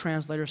our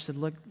translator said,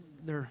 look,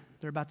 they're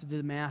about to do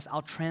the Mass.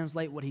 I'll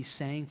translate what he's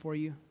saying for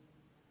you.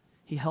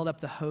 He held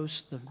up the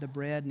host, the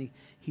bread, and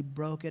he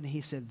broke it, and he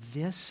said,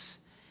 this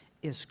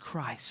is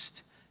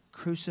Christ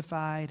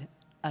crucified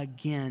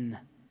again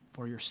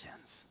for your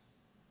sins.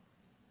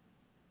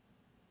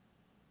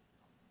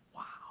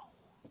 Wow.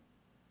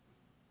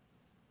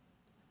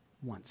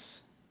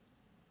 Once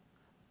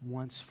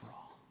for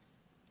all.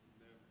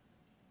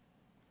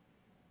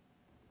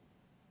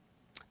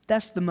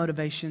 That's the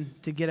motivation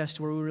to get us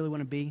to where we really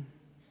want to be.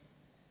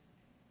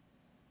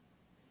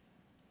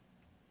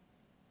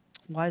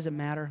 Why does it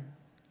matter?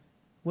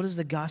 What does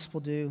the gospel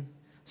do?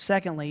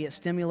 Secondly, it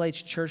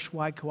stimulates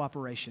church-wide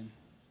cooperation.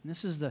 And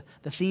this is the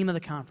theme of the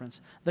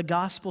conference. The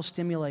gospel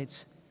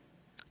stimulates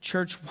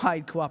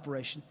church-wide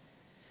cooperation.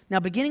 Now,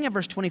 beginning at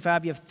verse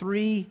 25, you have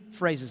three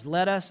phrases.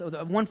 Let us, or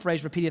one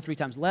phrase repeated 3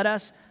 times. Let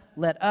us,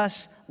 let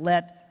us,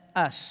 let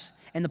us.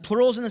 And the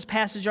plurals in this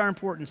passage are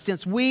important.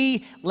 Since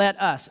we,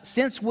 let us.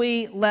 Since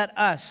we, let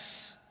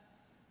us.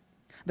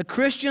 The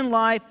Christian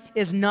life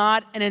is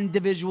not an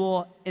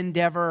individual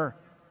endeavor.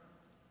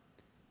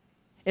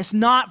 It's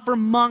not for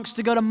monks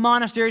to go to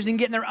monasteries and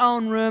get in their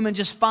own room and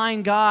just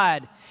find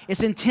God.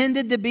 It's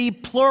intended to be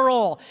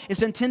plural.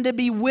 It's intended to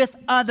be with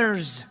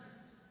others.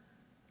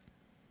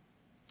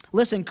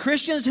 Listen,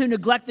 Christians who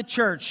neglect the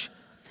church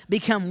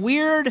become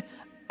weird,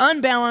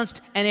 unbalanced,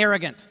 and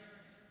arrogant.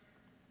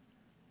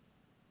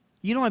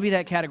 You don't want to be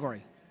that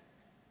category.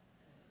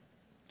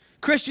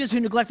 Christians who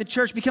neglect the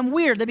church become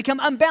weird. They become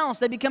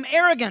unbalanced. They become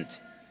arrogant.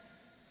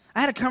 I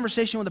had a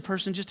conversation with a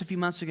person just a few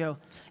months ago.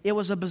 It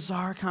was a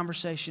bizarre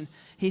conversation.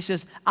 He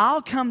says,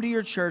 I'll come to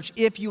your church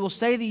if you will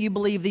say that you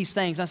believe these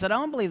things. I said, I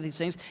don't believe these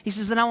things. He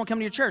says, then I won't come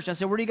to your church. I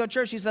said, where do you go to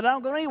church? He said, I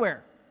don't go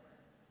anywhere.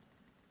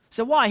 I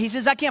said, why? He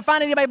says, I can't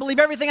find anybody believe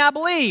everything I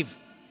believe.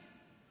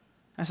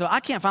 I said,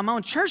 I can't find my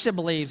own church that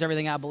believes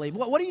everything I believe.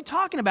 What are you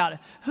talking about?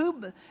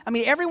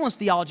 Everyone's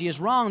theology is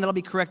wrong. That'll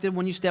be corrected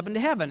when you step into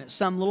heaven at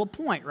some little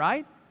point,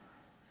 right?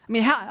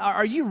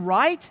 Are you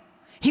right?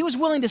 He was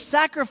willing to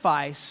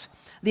sacrifice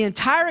the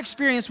entire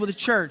experience with the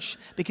church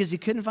because he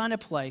couldn't find a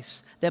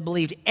place that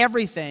believed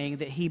everything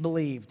that he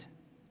believed.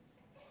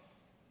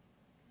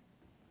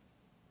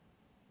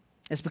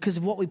 It's because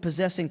of what we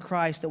possess in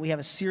Christ that we have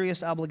a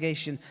serious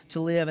obligation to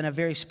live in a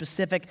very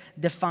specific,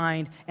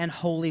 defined, and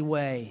holy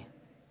way.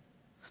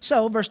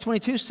 So, verse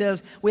 22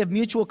 says, we have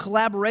mutual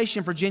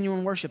collaboration for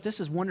genuine worship. This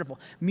is wonderful.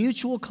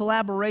 Mutual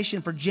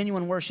collaboration for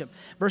genuine worship.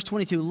 Verse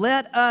 22,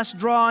 let us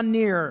draw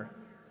near.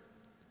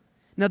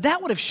 Now,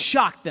 that would have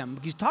shocked them.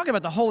 He's talking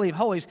about the Holy of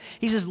Holies.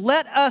 He says,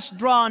 let us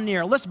draw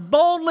near. Let's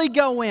boldly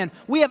go in.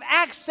 We have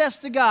access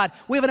to God.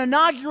 We have an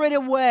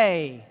inaugurated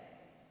way.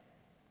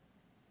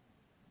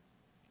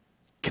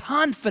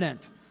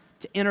 Confident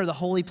to enter the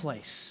holy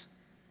place.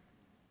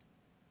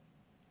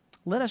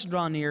 Let us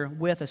draw near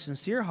with a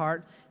sincere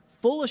heart,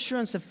 full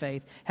assurance of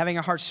faith, having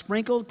our hearts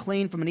sprinkled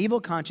clean from an evil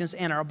conscience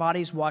and our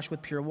bodies washed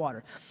with pure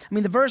water.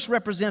 The verse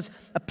represents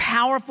a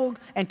powerful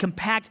and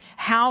compact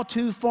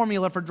how-to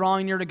formula for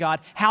drawing near to God,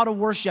 how to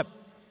worship.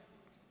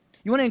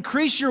 You want to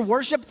increase your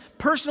worship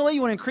personally?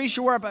 You want to increase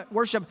your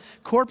worship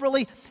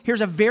corporately?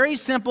 Here's a very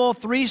simple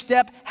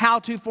 3-step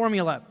how-to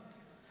formula.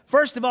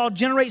 First of all,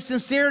 generate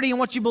sincerity in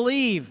what you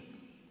believe.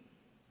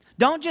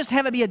 Don't just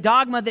have it be a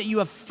dogma that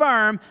you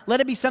affirm. Let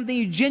it be something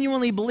you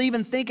genuinely believe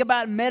and think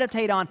about and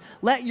meditate on.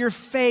 Let your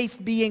faith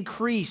be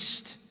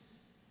increased.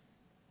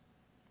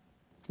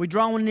 We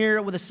draw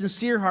near with a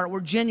sincere heart.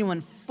 We're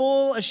genuine,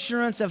 full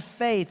assurance of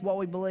faith, what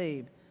we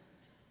believe.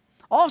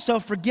 Also,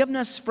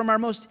 forgiveness from our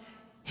most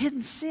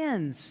hidden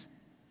sins.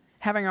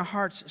 Having our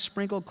hearts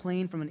sprinkled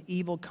clean from an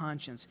evil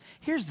conscience.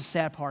 Here's the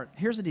sad part.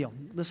 Here's the deal.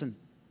 Listen,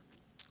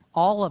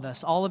 all of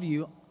us, all of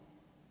you,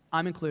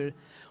 I'm included,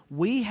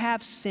 we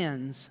have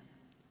sins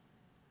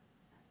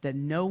that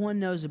no one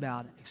knows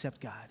about except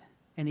God.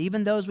 And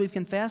even those we've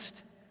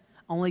confessed,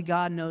 only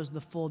God knows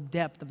the full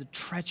depth of the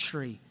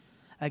treachery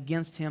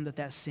against him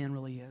that sin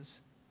really is.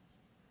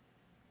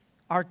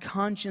 Our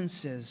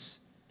consciences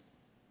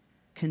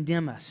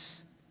condemn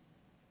us,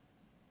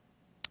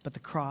 but the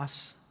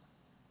cross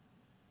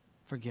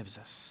forgives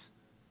us,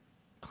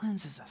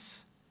 cleanses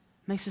us,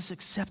 makes us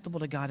acceptable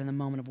to God in the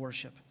moment of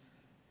worship,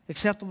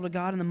 acceptable to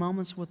God in the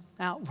moments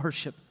without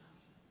worship.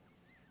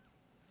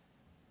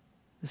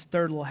 This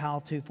third little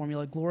how-to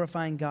formula,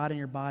 glorifying God in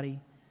your body.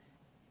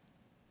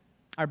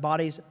 Our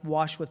bodies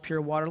washed with pure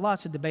water.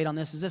 Lots of debate on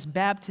this. Is this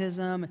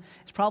baptism?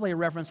 It's probably a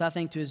reference, I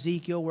think, to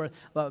Ezekiel, where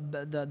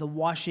the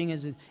washing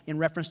is in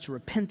reference to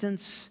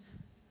repentance.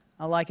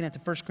 I liken it to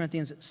 1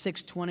 Corinthians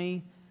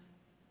 6:20.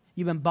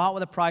 You've been bought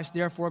with a price,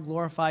 therefore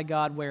glorify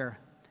God where?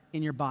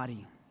 In your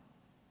body.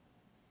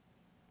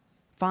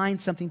 Find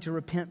something to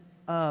repent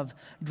of.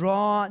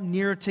 Draw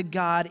near to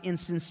God in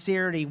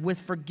sincerity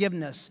with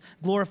forgiveness,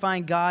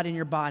 glorifying God in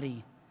your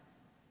body.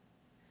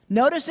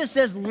 Notice it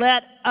says,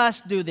 let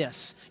us do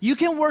this. You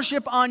can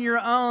worship on your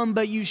own,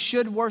 but you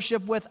should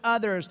worship with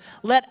others.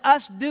 Let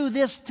us do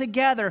this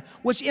together,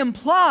 which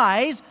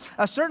implies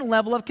a certain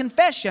level of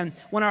confession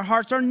when our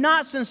hearts are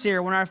not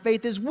sincere, when our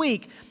faith is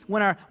weak,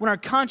 when our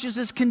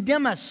consciences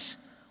condemn us,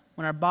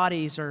 when our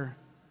bodies are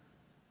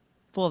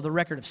full of the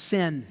record of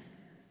sin.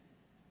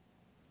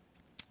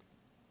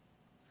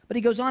 But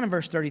he goes on in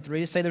verse 33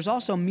 to say there's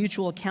also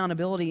mutual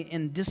accountability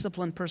in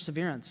disciplined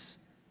perseverance.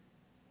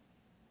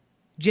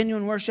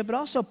 Genuine worship, but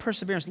also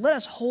perseverance. Let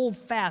us hold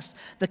fast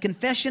the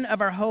confession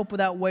of our hope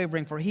without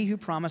wavering, for he who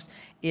promised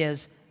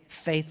is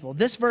faithful.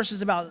 This verse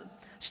is about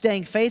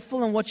staying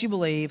faithful in what you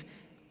believe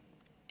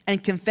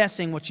and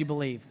confessing what you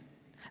believe.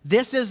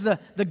 This is the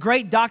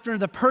great doctrine of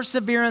the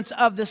perseverance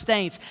of the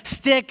saints.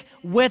 Stick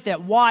with it.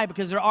 Why?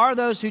 Because there are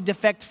those who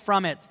defect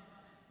from it.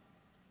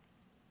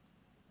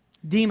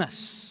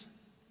 Demas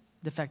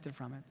defected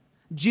from it.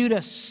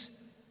 Judas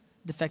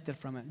defected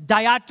from it.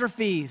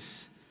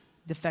 Diotrephes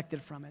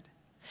defected from it.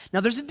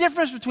 Now, there's a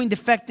difference between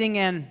defecting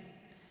and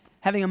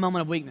having a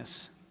moment of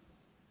weakness.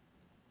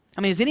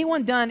 I mean, has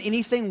anyone done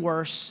anything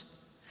worse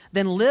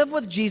than live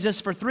with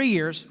Jesus for 3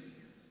 years,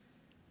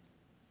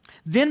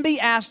 then be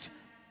asked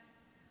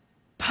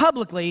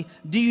publicly,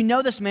 do you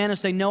know this man? And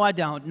say, no, I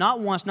don't.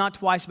 Not once, not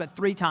twice, but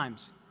 3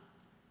 times.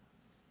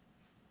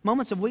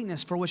 Moments of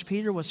weakness for which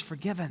Peter was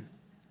forgiven.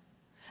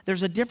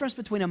 There's a difference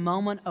between a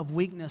moment of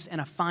weakness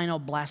and a final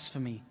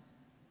blasphemy.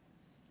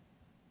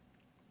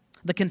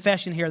 The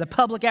confession here, the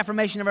public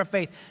affirmation of our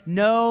faith.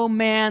 No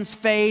man's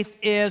faith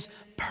is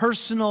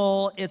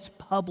personal, it's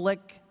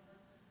public.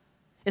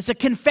 It's a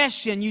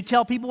confession. You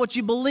tell people what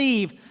you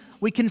believe.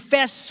 We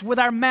confess with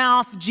our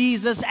mouth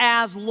Jesus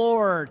as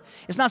Lord.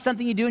 It's not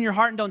something you do in your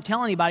heart and don't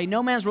tell anybody.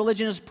 No man's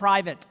religion is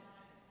private.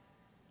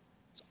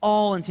 It's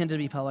all intended to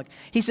be public.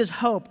 He says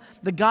hope.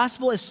 The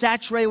gospel is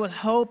saturated with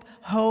hope,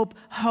 hope,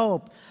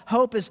 hope.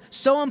 Hope is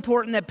so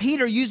important that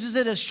Peter uses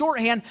it as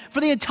shorthand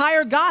for the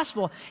entire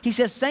gospel. He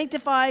says,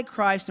 sanctify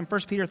Christ in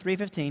 1 Peter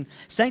 3:15.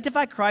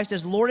 Sanctify Christ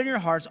as Lord in your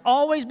hearts,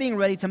 always being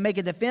ready to make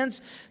a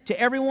defense to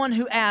everyone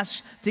who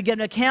asks to get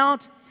an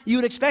account. You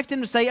would expect him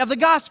to say, of the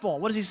gospel.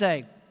 What does he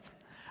say?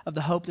 Of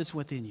the hope that's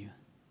within you.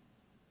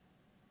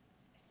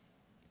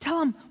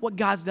 Tell him what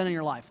God's done in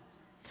your life.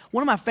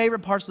 One of my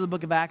favorite parts of the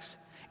book of Acts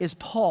is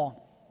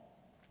Paul.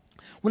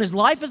 When his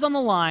life is on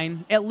the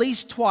line, at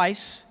least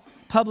twice,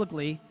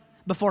 publicly,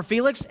 before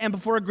Felix and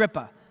before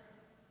Agrippa.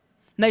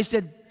 And they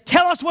said,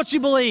 tell us what you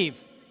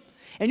believe.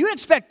 And you'd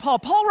expect Paul.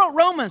 Paul wrote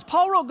Romans.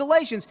 Paul wrote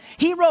Galatians.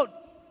 He wrote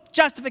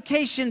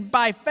justification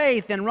by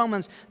faith in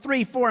Romans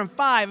 3, 4, and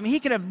 5. I mean, he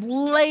could have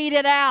laid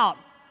it out.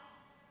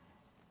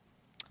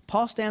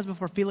 Paul stands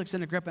before Felix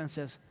and Agrippa and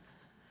says,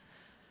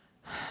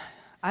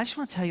 I just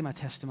want to tell you my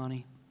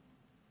testimony.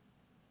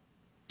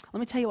 Let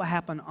me tell you what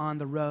happened on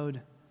the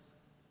road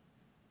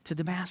to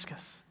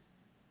Damascus.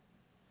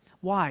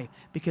 Why?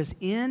 Because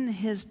in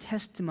his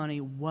testimony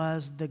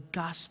was the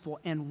gospel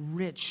and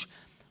rich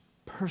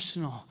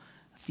personal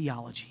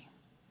theology.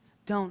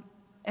 Don't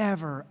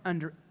ever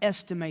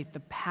underestimate the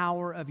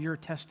power of your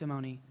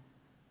testimony.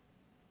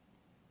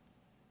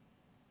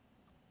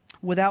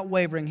 Without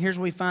wavering, here's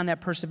where we find that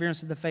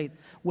perseverance of the faith.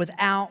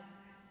 Without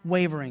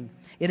wavering.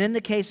 It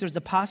indicates there's the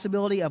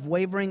possibility of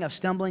wavering, of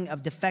stumbling,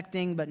 of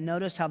defecting, but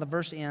notice how the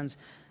verse ends.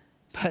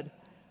 But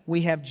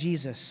we have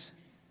Jesus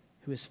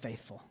who is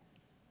faithful.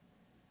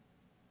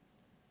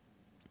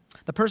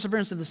 The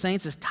perseverance of the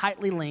saints is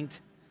tightly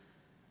linked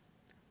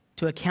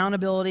to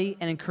accountability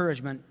and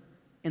encouragement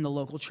in the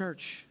local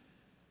church.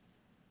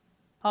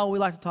 Oh, we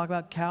like to talk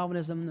about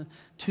Calvinism, the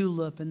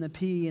tulip, and the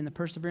pea, and the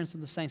perseverance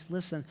of the saints.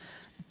 Listen,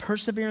 the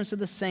perseverance of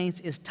the saints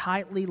is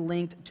tightly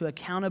linked to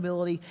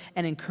accountability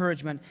and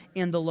encouragement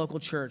in the local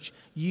church.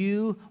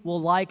 You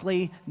will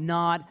likely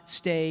not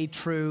stay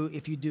true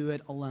if you do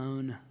it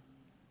alone.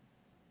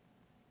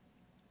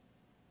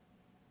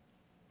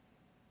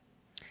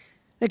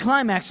 It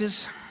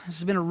climaxes. This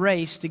has been a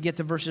race to get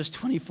to verses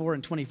 24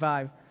 and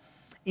 25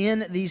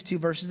 in these 2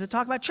 verses that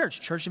talk about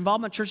church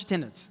involvement, church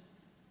attendance.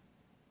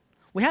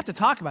 We have to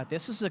talk about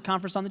this. This is a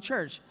conference on the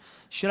church.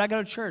 Should I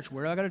go to church?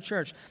 Where do I go to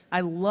church?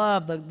 I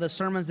love the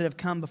sermons that have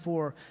come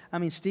before. I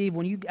mean, Steve,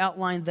 when you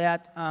outlined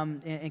that,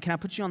 and can I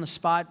put you on the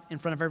spot in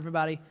front of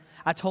everybody?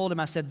 I told him,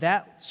 I said,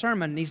 that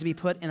sermon needs to be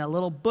put in a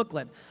little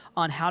booklet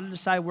on how to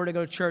decide where to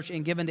go to church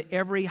and given to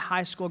every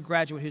high school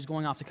graduate who's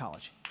going off to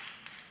college.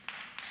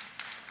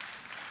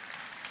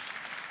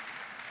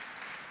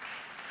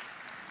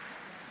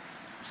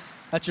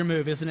 That's your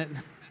move, isn't it?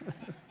 It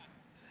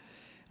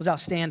was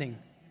outstanding.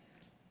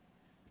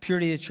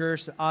 Purity of the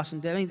church, the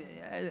awesome. I mean,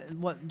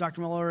 what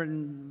Dr. Miller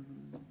and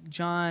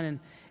John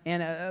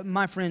and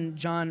my friend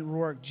John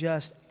Rourke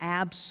just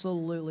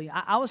absolutely.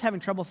 I was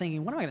having trouble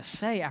thinking, what am I going to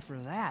say after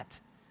that?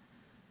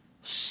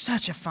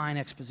 Such a fine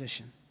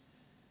exposition.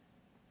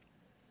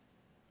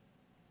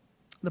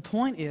 The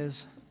point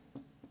is,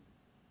 you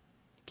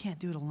can't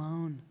do it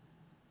alone.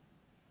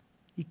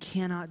 You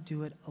cannot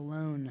do it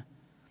alone.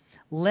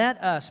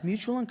 Let us,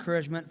 mutual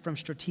encouragement from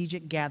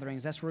strategic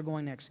gatherings. That's where we're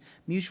going next.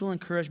 Mutual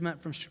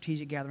encouragement from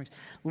strategic gatherings.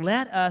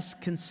 Let us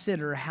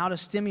consider how to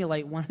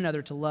stimulate one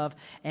another to love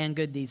and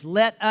good deeds.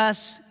 Let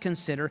us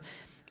consider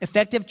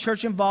effective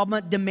church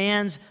involvement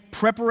demands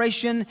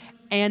preparation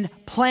and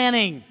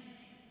planning.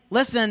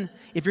 Listen,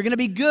 if you're going to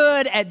be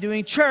good at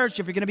doing church,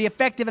 if you're going to be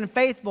effective and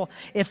faithful,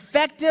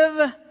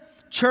 effective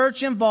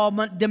church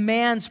involvement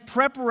demands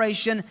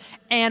preparation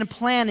and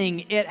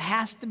planning. It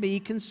has to be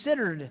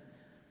considered.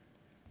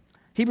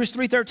 Hebrews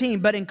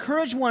 3:13, but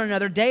encourage one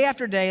another day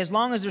after day, as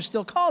long as they're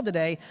still called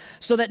today,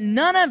 so that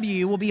none of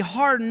you will be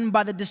hardened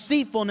by the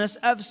deceitfulness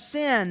of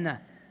sin.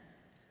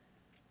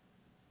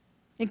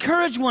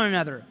 Encourage one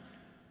another.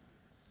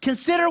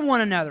 Consider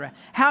one another.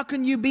 How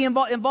can you be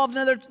involved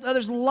in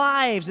others'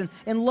 lives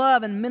and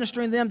love and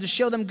ministering to them to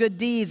show them good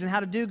deeds and how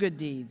to do good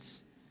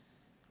deeds?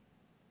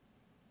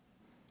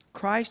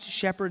 Christ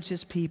shepherds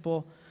his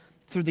people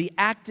through the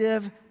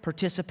active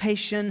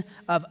participation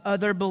of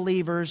other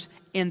believers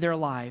in their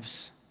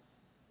lives.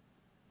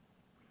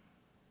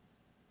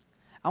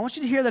 I want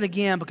you to hear that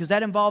again, because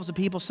that involves the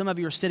people some of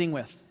you are sitting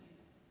with.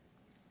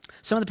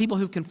 Some of the people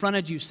who've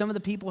confronted you, some of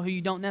the people who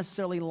you don't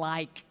necessarily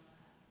like.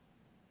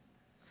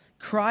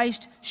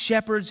 Christ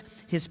shepherds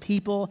his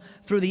people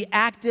through the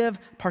active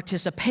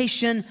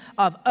participation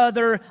of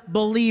other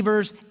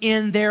believers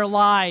in their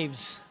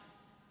lives.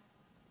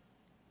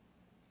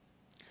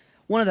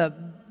 One of the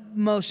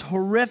most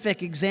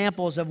horrific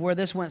examples of where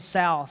this went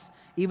south,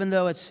 even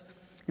though it's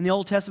in the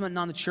Old Testament,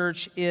 not in the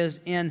church, is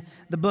in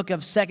the book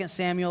of 2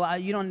 Samuel.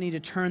 You don't need to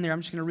turn there.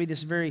 I'm just going to read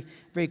this very,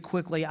 very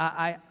quickly.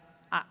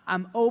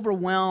 I'm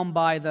overwhelmed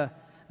by the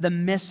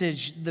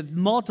message, the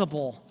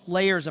multiple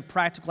layers of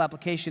practical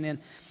application in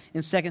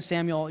 2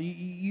 Samuel.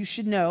 You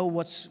should know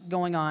what's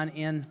going on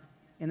in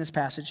this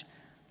passage.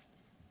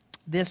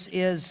 This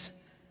is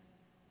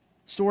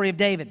the story of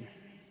David.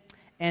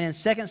 And in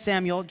 2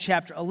 Samuel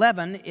chapter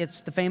 11,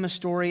 it's the famous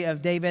story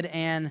of David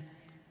and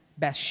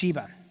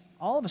Bathsheba.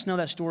 All of us know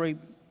that story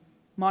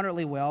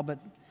moderately well, but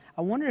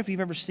I wonder if you've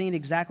ever seen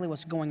exactly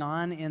what's going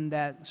on in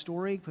that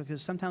story,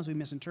 because sometimes we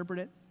misinterpret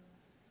it.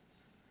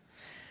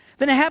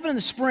 Then it happened in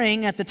the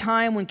spring, at the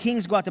time when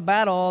kings go out to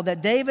battle,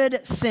 that David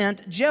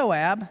sent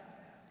Joab,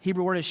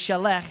 Hebrew word is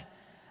shalech,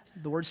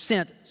 the word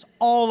sent, it's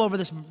all over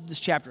this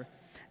chapter.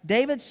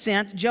 David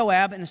sent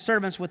Joab and his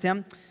servants with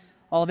him,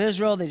 all of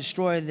Israel. They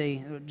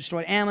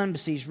destroyed Ammon,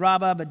 besieged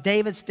Rabbah, but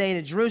David stayed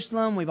at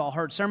Jerusalem. We've all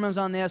heard sermons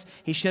on this.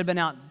 He should have been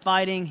out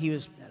fighting. He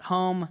was at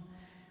home.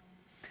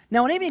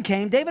 Now when evening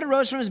came, David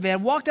arose from his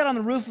bed, walked out on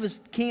the roof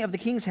of the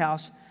king's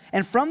house,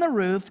 and from the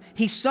roof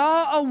he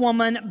saw a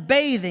woman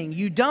bathing.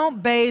 You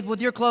don't bathe with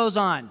your clothes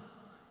on.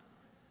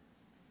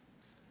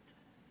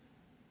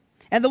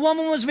 And the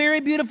woman was very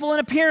beautiful in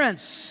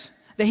appearance.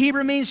 The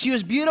Hebrew means she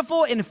was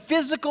beautiful in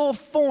physical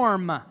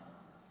form.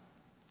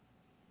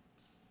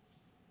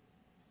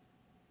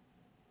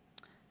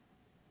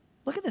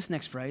 Look at this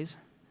next phrase.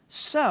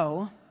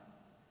 So,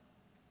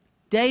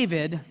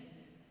 David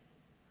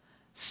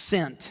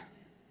sent.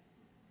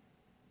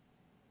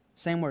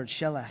 Same word,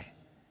 shelech.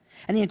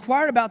 And he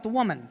inquired about the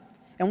woman.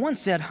 And one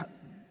said,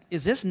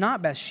 is this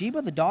not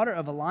Bathsheba, the daughter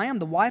of Eliam,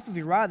 the wife of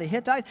Uriah the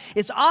Hittite?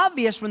 It's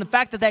obvious from the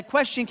fact that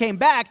question came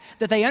back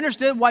that they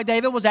understood why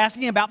David was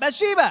asking about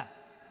Bathsheba.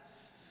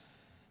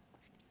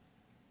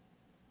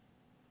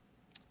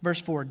 Verse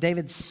 4,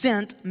 David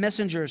sent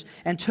messengers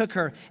and took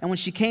her. And when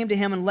she came to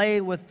him and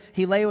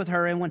he lay with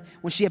her. And when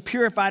she had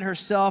purified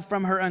herself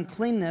from her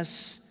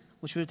uncleanness,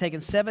 which would have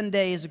taken 7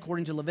 days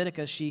according to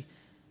Leviticus, she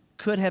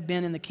could have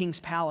been in the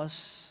king's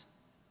palace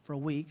for a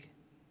week.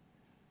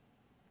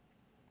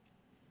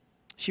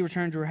 She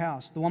returned to her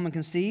house. The woman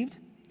conceived,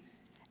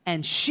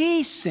 and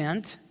she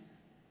sent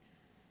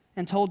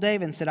and told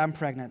David and said, I'm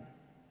pregnant.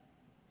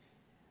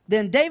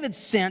 Then David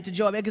sent to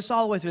Joab. It gets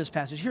all the way through this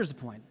passage. Here's the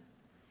point.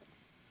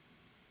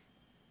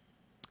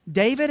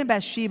 David and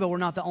Bathsheba were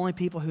not the only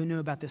people who knew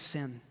about this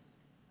sin.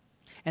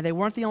 And they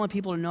weren't the only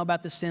people to know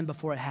about this sin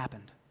before it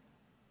happened.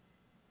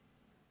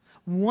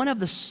 One of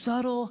the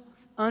subtle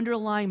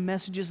underlying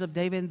messages of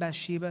David and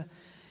Bathsheba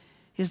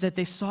is that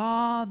they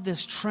saw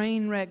this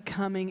train wreck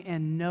coming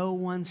and no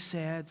one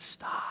said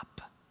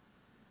stop.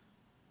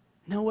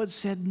 No one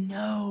said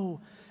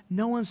no.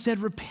 No one said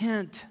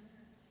repent.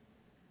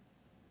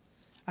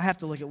 I have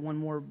to look at one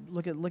more.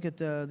 Look at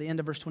the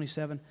end of verse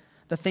 27.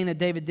 The thing that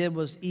David did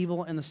was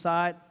evil in the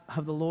sight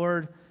of the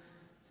Lord.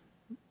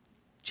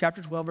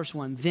 Chapter 12, verse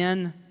 1.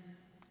 Then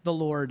the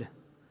Lord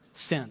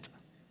sent.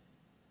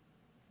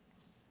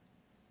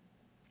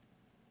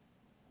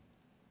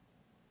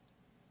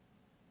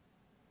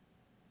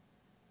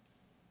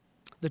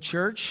 The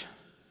church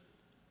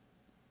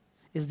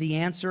is the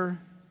answer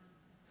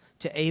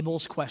to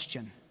Abel's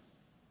question.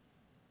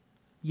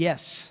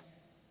 Yes,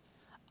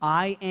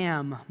 I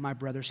am my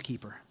brother's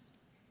keeper.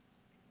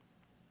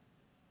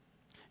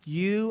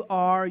 You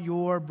are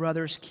your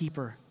brother's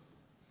keeper.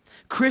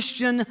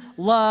 Christian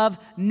love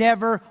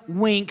never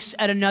winks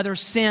at another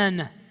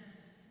sin.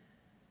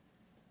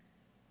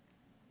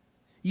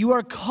 You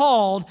are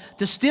called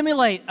to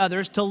stimulate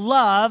others to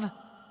love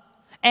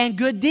and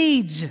good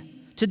deeds,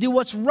 to do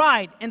what's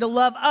right and to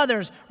love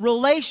others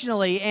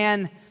relationally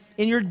and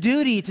in your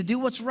duty to do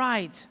what's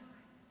right.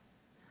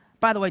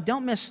 By the way,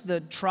 don't miss the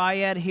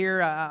triad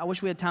here. I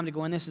wish we had time to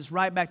go in this. It's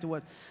right back to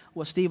what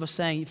Steve was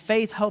saying.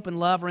 Faith, hope, and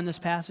love are in this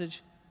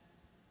passage.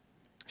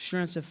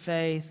 Assurance of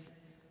faith,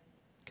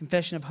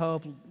 confession of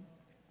hope,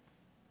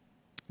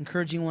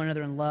 encouraging one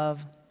another in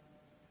love.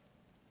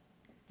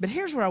 But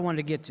here's where I wanted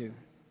to get to.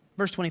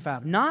 Verse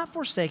 25, not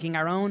forsaking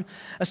our own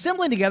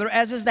assembling together,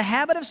 as is the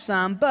habit of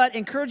some, but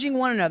encouraging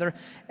one another,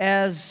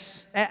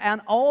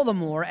 and all the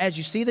more as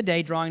you see the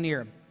day drawing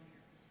near.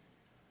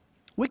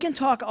 We can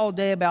talk all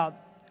day about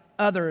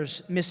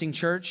others missing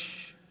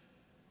church,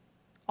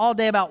 all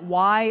day about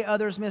why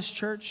others miss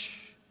church.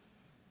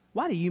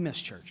 Why do you miss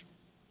church?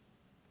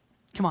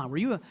 Come on,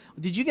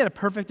 did you get a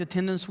perfect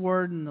attendance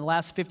word in the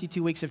last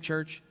 52 weeks of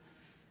church?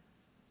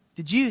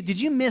 Did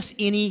you miss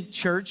any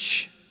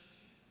church?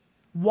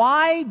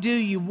 Why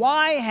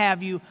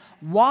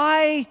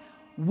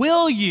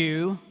will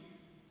you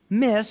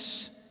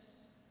miss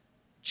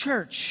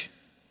church?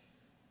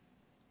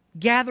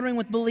 Gathering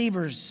with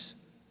believers.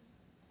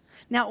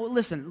 Now,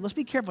 listen, let's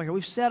be careful here.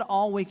 We've said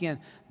all weekend,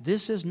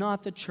 this is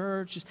not the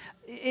church.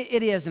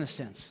 It is, in a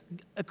sense.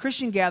 A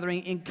Christian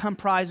gathering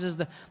comprises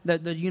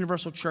the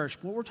universal church.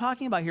 What we're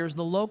talking about here is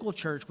the local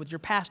church with your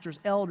pastors,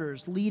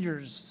 elders,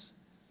 leaders.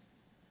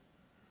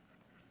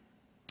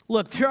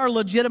 Look, there are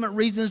legitimate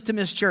reasons to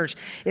miss church.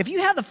 If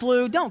you have the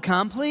flu, don't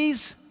come,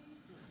 please.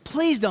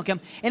 Please don't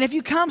come. And if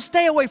you come,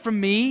 stay away from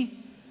me.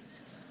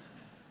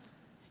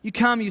 You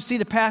come, you see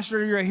the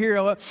pastor, you're a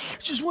hero. I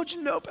just want you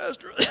to know,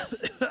 Pastor,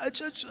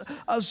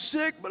 I was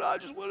sick, but I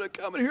just want to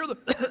come and hear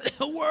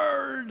the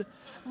word.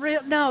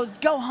 No,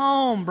 go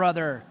home,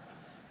 brother.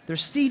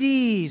 There's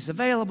CDs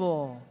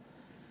available.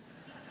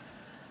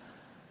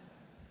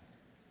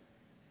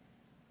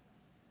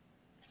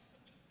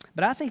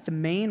 But I think the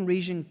main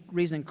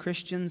reason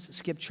Christians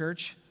skip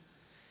church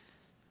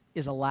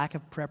is a lack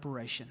of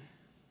preparation.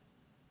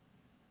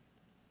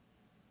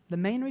 The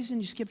main reason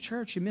you skip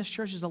church, you miss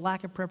church, is a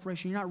lack of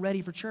preparation. You're not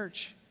ready for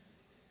church.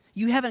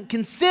 You haven't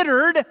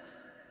considered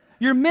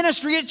your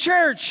ministry at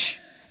church.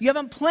 You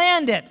haven't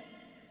planned it.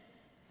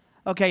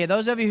 Okay,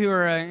 those of you who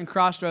are in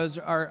Crossroads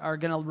are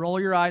going to roll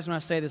your eyes when I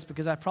say this,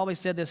 because I've probably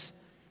said this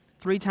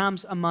 3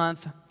 times a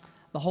month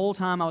the whole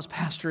time I was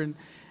pastoring.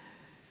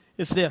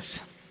 It's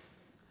this: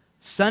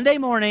 Sunday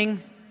morning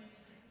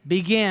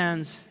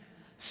begins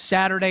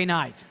Saturday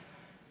night.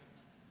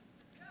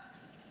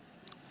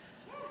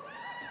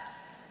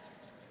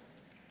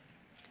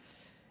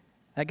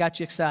 That got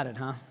you excited,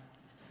 huh?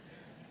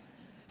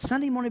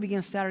 Sunday morning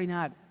begins Saturday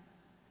night.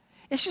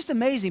 It's just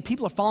amazing.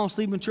 People are falling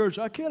asleep in church.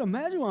 I can't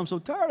imagine why I'm so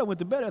tired. I went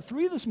to bed at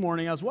 3 this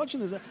morning. I was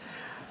watching this.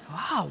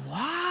 Oh,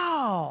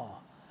 wow.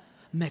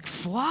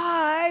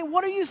 McFly,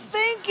 what are you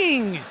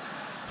thinking?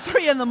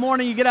 3 in the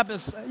morning, you get up.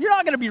 You're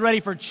not going to be ready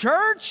for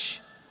church.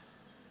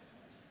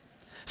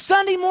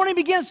 Sunday morning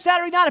begins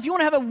Saturday night. If you want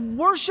to have a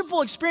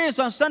worshipful experience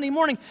on Sunday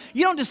morning,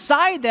 you don't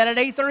decide that at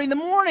 8:30 in the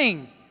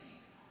morning.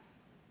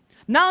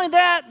 Not only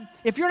that,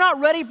 if you're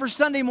not ready for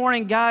Sunday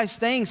morning, guys,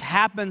 things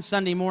happen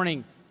Sunday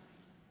morning.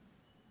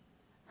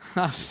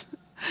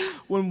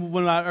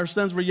 When our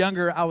sons were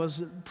younger, I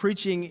was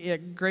preaching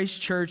at Grace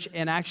Church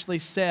and actually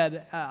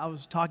said, I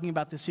was talking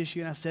about this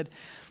issue, and I said,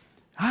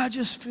 I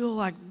just feel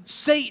like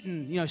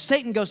Satan,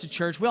 Satan goes to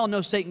church. We all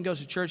know Satan goes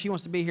to church. He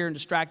wants to be here and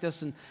distract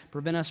us and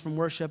prevent us from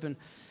worship and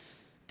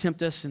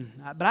tempt us.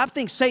 But I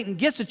think Satan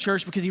gets to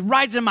church because he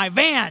rides in my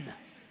van.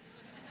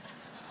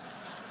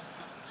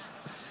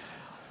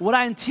 What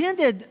I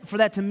intended for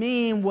that to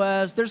mean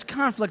was there's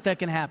conflict that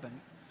can happen.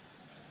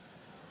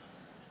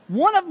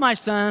 One of my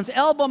sons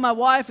elbowed my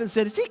wife and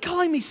said, is he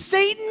calling me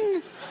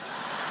Satan?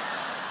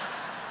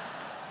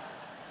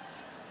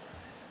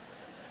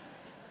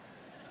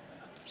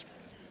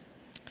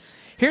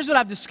 Here's what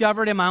I've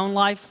discovered in my own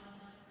life.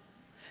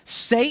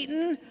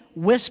 Satan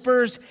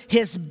whispers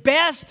his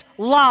best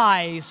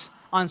lies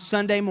on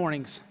Sunday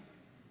mornings.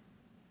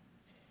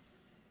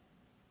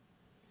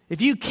 If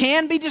you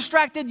can be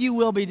distracted, you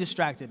will be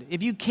distracted.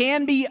 If you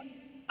can be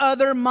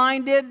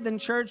other-minded, then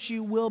church,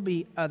 you will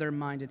be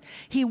other-minded.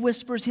 He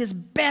whispers his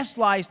best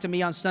lies to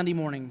me on Sunday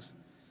mornings.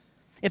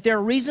 If there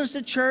are reasons to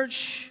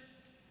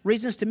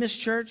miss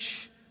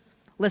church,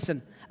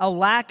 listen, a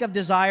lack of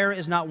desire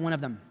is not one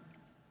of them.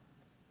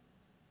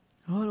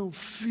 I don't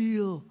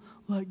feel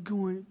like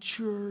going to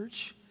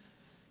church.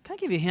 Can I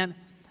give you a hint?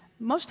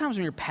 Most times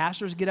when your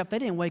pastors get up, they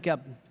didn't wake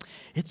up,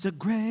 it's a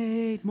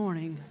great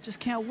morning, just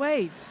can't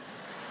wait.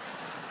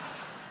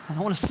 I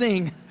don't want to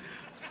sing.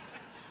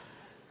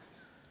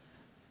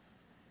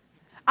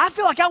 I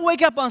feel like I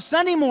wake up on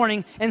Sunday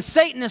morning and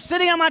Satan is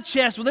sitting on my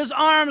chest with his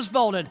arms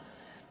folded.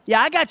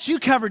 Yeah, I got you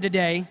covered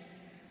today.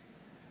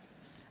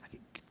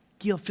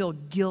 I feel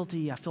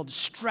guilty. I feel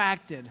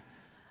distracted.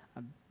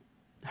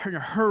 They're in a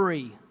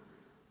hurry.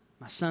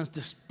 My sons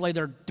display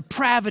their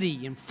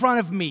depravity in front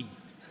of me,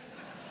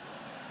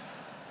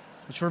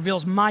 which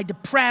reveals my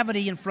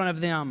depravity in front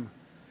of them.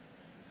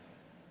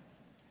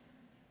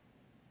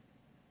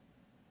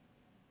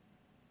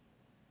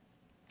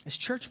 Is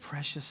church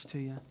precious to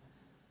you?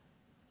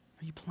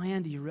 Are you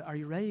planned? Are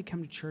you ready to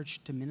come to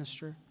church to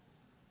minister?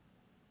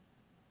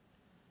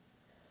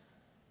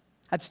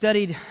 I'd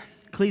studied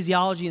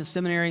ecclesiology in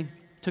seminary,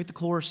 took the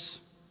course,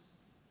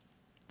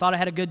 thought I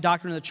had a good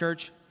doctrine of the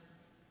church.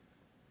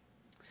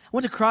 I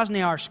went to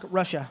Krasnoyarsk,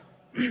 Russia,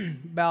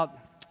 about,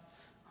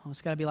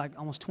 it's got to be like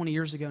almost 20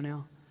 years ago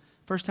now.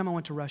 First time I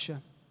went to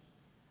Russia.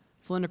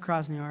 Flew into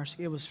Krasnoyarsk.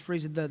 It was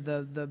freezing.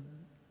 The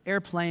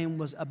airplane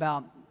was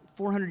about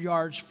 400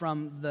 yards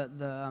from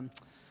the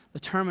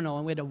terminal,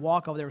 and we had to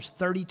walk over there. It was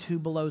 32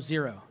 below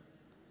zero.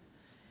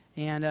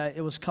 And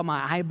it was called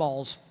my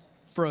eyeballs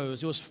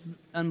froze. It was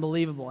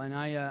unbelievable, and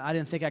I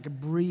didn't think I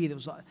could breathe. It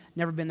was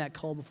never been that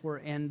cold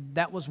before, and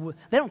that was,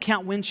 they don't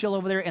count wind chill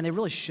over there, and they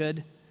really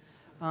should,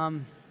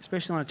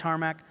 especially on a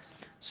tarmac.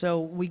 So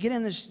we get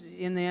in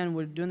the end,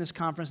 we're doing this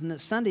conference, and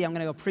this Sunday I'm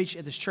going to go preach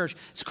at this church.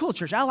 It's a cool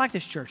church. I like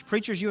this church.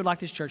 Preachers, you would like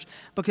this church,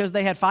 because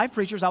they had 5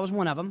 preachers. I was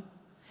one of them,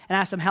 and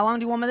I asked them, how long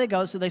do you want me to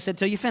go? So they said,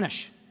 till you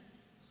finish.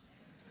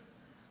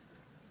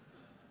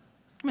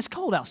 I mean, it's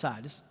cold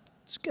outside. It's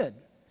good.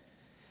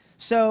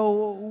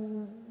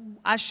 So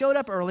I showed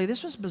up early.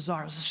 This was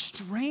bizarre. It was a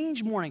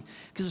strange morning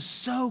because it was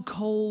so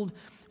cold.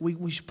 We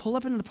pull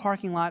up into the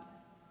parking lot,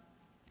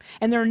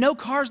 and there are no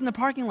cars in the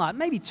parking lot.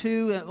 Maybe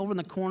 2 over in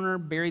the corner,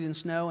 buried in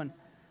snow, and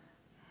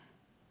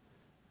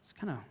it's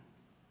kind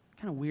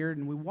of weird.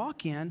 And we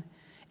walk in,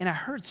 and I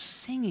heard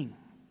singing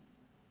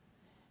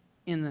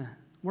in the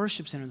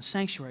worship center, in the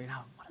sanctuary. And I,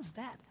 what is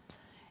that?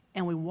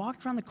 And we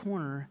walked around the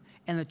corner,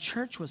 and the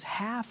church was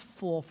half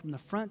full from the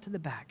front to the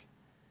back,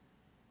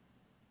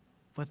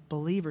 with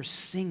believers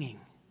singing.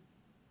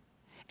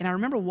 And I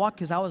remember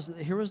walking, because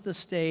here was the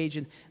stage,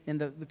 and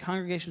the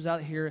congregation was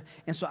out here,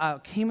 and so I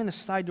came in the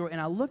side door, and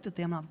I looked at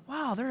them, and I'm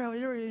like, wow,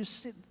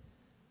 there's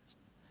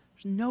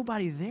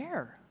nobody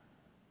there.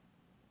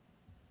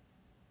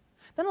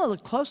 Then I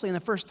looked closely, and the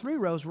first 3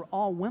 rows were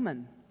all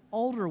women,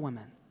 older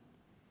women.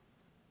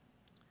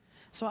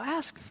 So I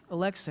asked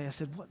Alexei, I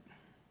said,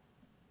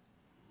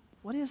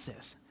 what is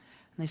this?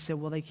 And they said,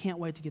 well, they can't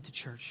wait to get to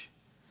church.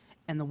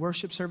 And the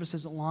worship service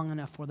isn't long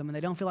enough for them, and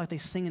they don't feel like they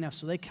sing enough,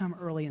 so they come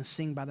early and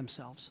sing by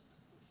themselves.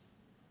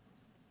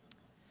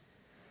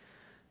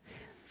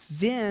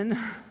 Then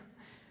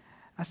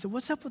I said,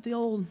 what's up with the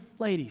old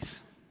ladies?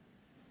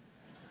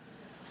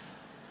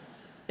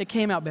 It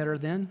came out better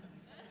then.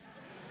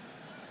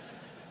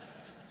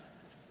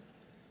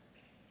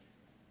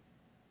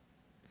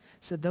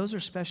 Said those are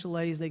special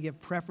ladies they give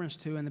preference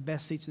to in the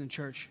best seats in the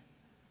church,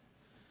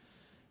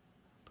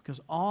 because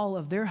all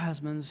of their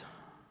husbands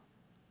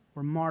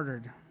were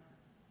martyred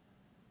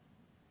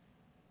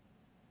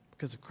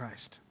because of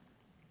Christ.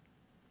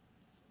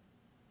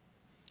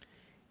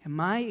 And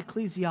my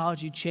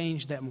ecclesiology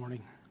changed that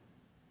morning.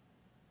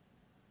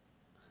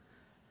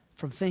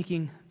 From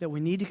thinking that we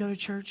need to go to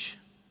church,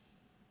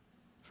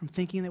 from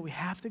thinking that we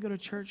have to go to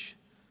church,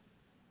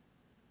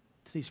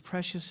 to these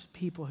precious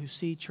people who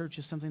see church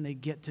as something they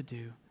get to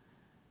do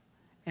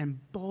and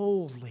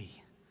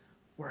boldly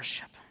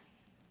worship.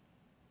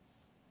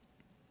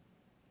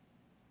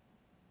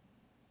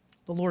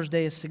 The Lord's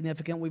Day is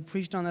significant. We've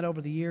preached on that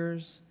over the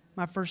years.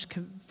 My first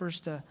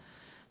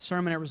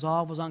sermon at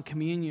Resolve was on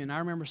communion. I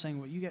remember saying,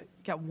 well, you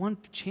got one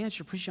chance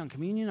you're preaching on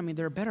communion? I mean,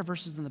 there are better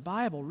verses in the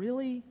Bible.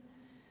 Really?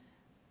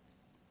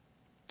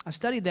 I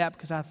studied that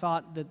because I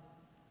thought that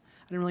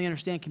I didn't really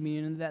understand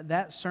communion.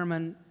 That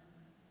sermon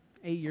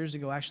 8 years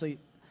ago actually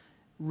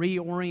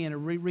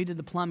reoriented, redid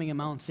the plumbing in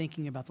my own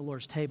thinking about the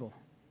Lord's table.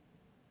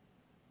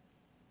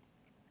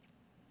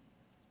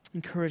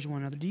 Encourage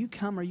one another. Do you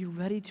come? Are you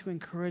ready to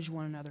encourage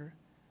one another?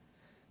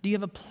 Do you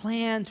have a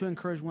plan to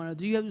encourage one another?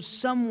 Do you have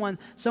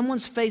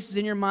someone's face is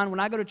in your mind? When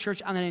I go to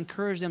church, I'm going to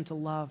encourage them to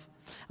love.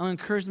 I'm going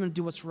to encourage them to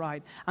do what's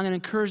right. I'm going to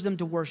encourage them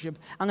to worship.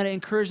 I'm going to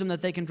encourage them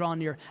that they can draw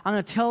near. I'm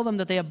going to tell them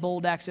that they have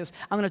bold access.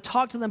 I'm going to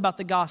talk to them about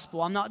the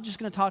gospel. I'm not just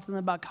going to talk to them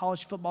about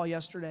college football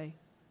yesterday.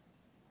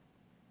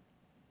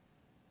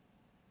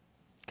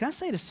 Can I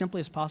say it as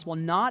simply as possible?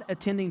 Not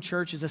attending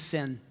church is a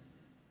sin.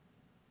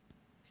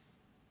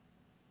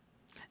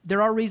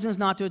 There are reasons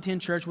not to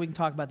attend church. We can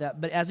talk about that.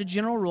 But as a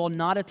general rule,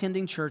 not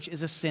attending church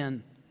is a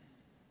sin.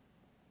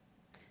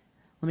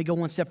 Let me go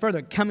one step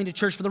further. Coming to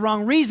church for the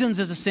wrong reasons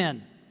is a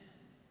sin.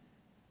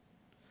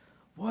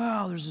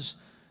 Wow, there's this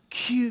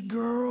cute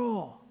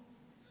girl.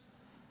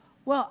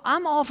 Well,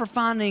 I'm all for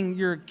finding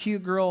your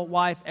cute girl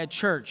wife at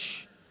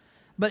church.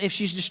 But if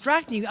she's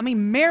distracting you,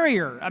 marry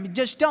her.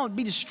 Just don't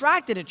be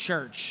distracted at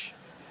church.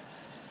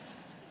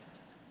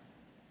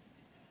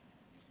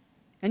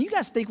 And you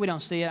guys think we don't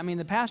see it.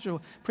 The pastor,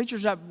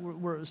 preachers,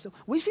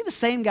 we see the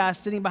same guy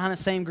sitting behind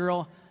the same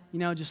girl,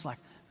 just like,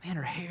 man,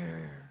 her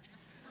hair,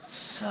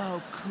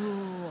 so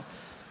cool.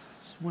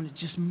 It's when it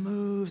just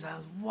moves,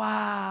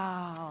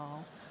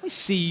 wow. We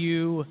see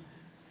you.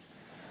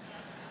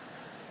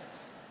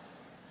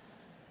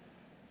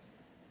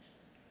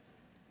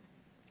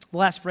 The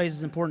last phrase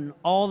is important.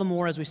 All the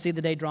more as we see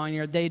the day drawing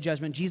near, the day of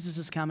judgment, Jesus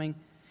is coming,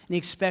 and he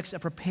expects a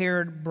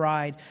prepared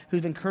bride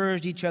who've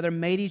encouraged each other,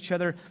 made each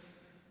other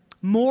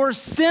more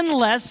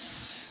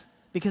sinless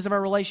because of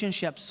our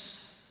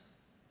relationships,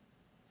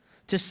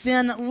 to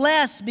sin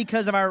less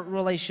because of our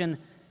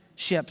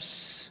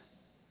relationships.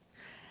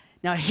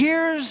 Now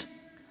here's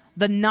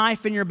the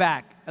knife in your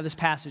back of this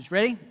passage.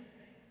 Ready?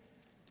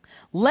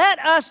 Let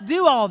us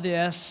do all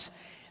this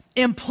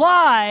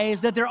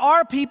implies that there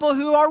are people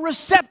who are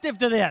receptive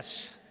to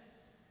this.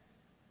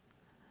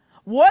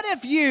 What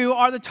if you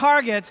are the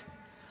target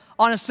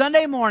on a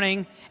Sunday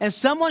morning and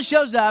someone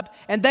shows up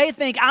and they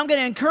think, I'm going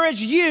to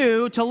encourage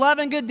you to love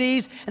and good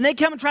deeds, and they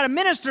come and try to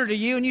minister to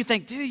you, and you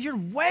think, dude, you're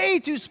way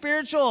too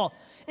spiritual.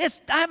 I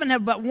haven't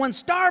had but one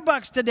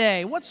Starbucks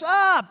today. What's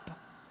up?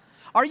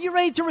 Are you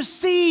ready to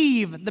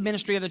receive the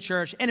ministry of the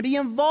church and to be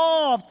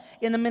involved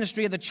in the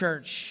ministry of the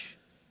church?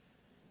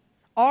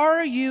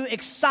 Are you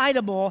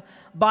excitable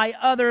by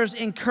others'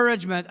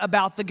 encouragement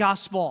about the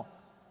gospel?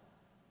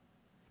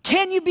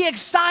 Can you be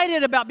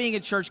excited about being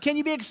at church? Can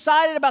you be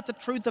excited about the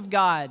truth of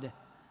God?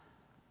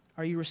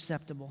 Are you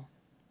receptive?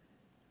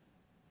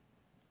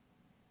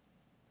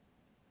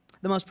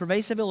 The most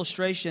pervasive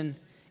illustration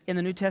in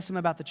the New Testament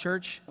about the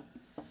church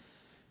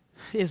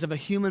is of a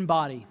human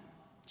body.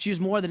 It's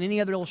used more than any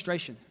other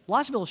illustration.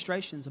 Lots of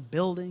illustrations, a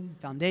building,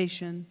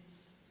 foundation,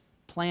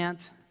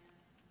 plant.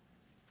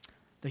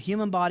 The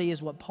human body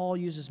is what Paul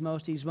uses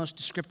most, he's most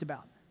descriptive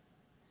about.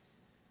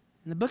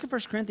 In the book of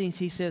 1 Corinthians,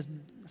 he says,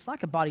 it's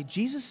like a body.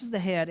 Jesus is the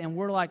head, and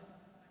we're like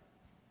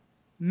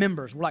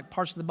members. We're like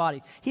parts of the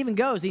body. He even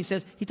goes,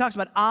 he talks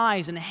about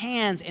eyes and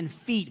hands and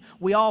feet.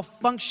 We all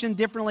function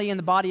differently in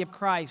the body of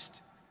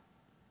Christ.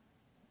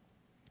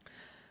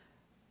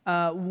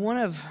 One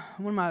of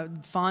my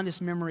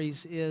fondest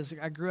memories is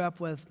I grew up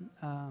with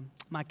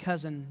my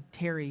cousin,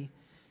 Terry.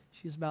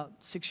 She was about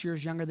 6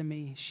 years younger than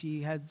me.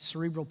 She had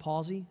cerebral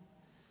palsy.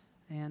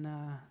 And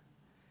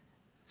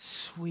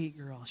sweet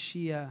girl,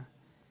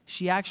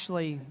 she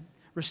actually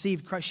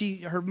received Christ.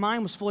 Her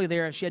mind was fully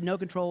there. She had no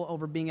control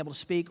over being able to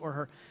speak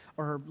or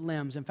her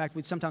limbs. In fact,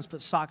 we'd sometimes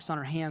put socks on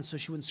her hands so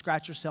she wouldn't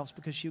scratch herself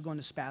because she would go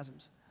into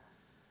spasms.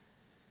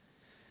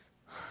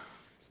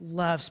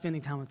 Love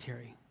spending time with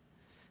Terry.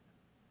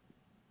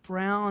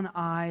 Brown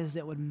eyes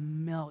that would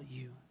melt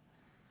you.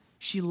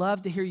 She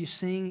loved to hear you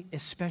sing,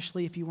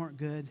 especially if you weren't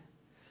good.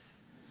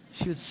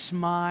 She would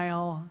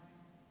smile.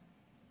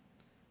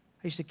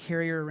 I used to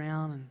carry her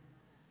around, and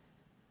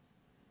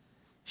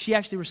she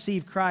actually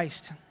received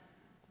Christ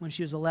when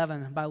she was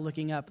 11 by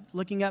looking up.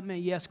 Looking up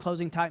meant yes,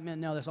 closing tight meant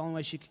no. That's the only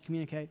way she could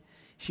communicate.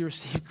 She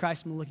received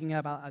Christ by looking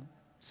up.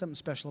 Something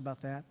special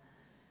about that.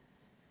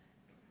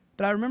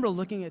 But I remember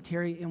looking at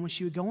Terry, and when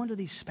she would go into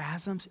these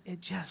spasms,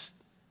 it just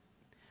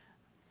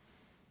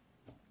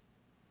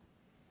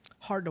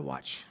hard to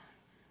watch.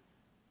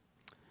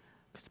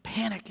 Because the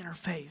panic in her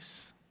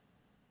face.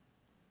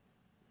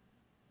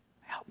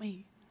 Help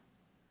me.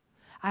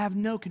 I have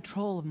no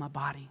control of my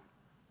body.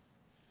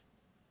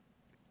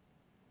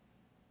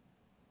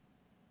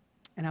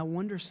 And I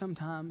wonder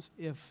sometimes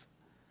if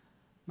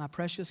my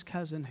precious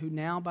cousin, who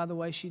now, by the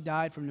way, she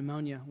died from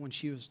pneumonia when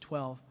she was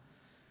 12,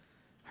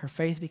 her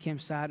faith became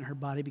sad and her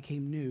body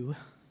became new.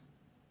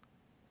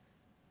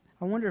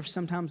 I wonder if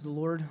sometimes the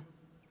Lord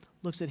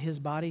looks at his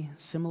body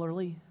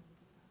similarly.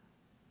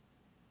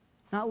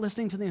 Not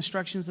listening to the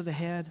instructions of the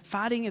head,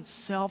 fighting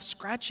itself,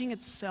 scratching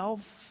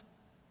itself.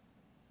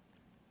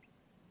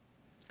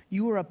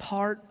 You are a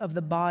part of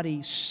the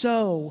body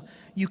so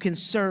you can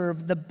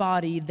serve the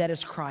body that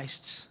is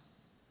Christ's.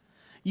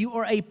 You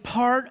are a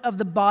part of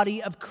the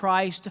body of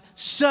Christ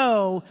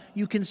so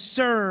you can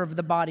serve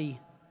the body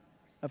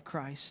of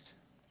Christ.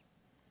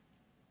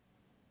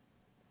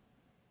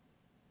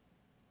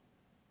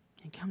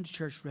 And come to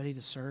church ready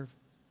to serve,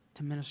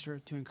 to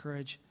minister, to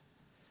encourage.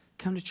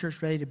 Come to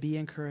church ready to be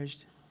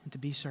encouraged and to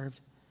be served,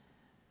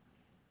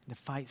 and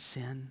to fight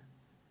sin,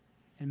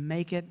 and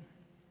make it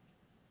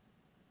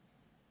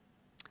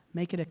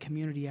a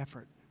community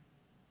effort.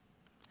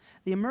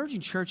 The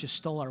emerging church has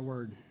stole our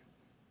word.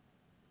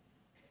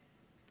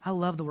 I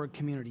love the word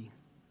community.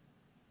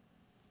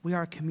 We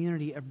are a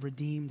community of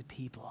redeemed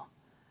people,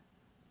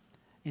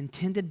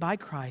 intended by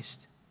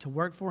Christ to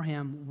work for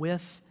Him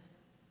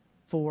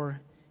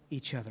for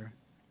each other.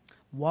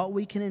 What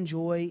we can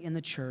enjoy in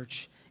the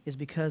church is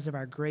because of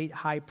our great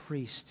high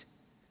priest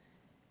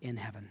in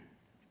heaven.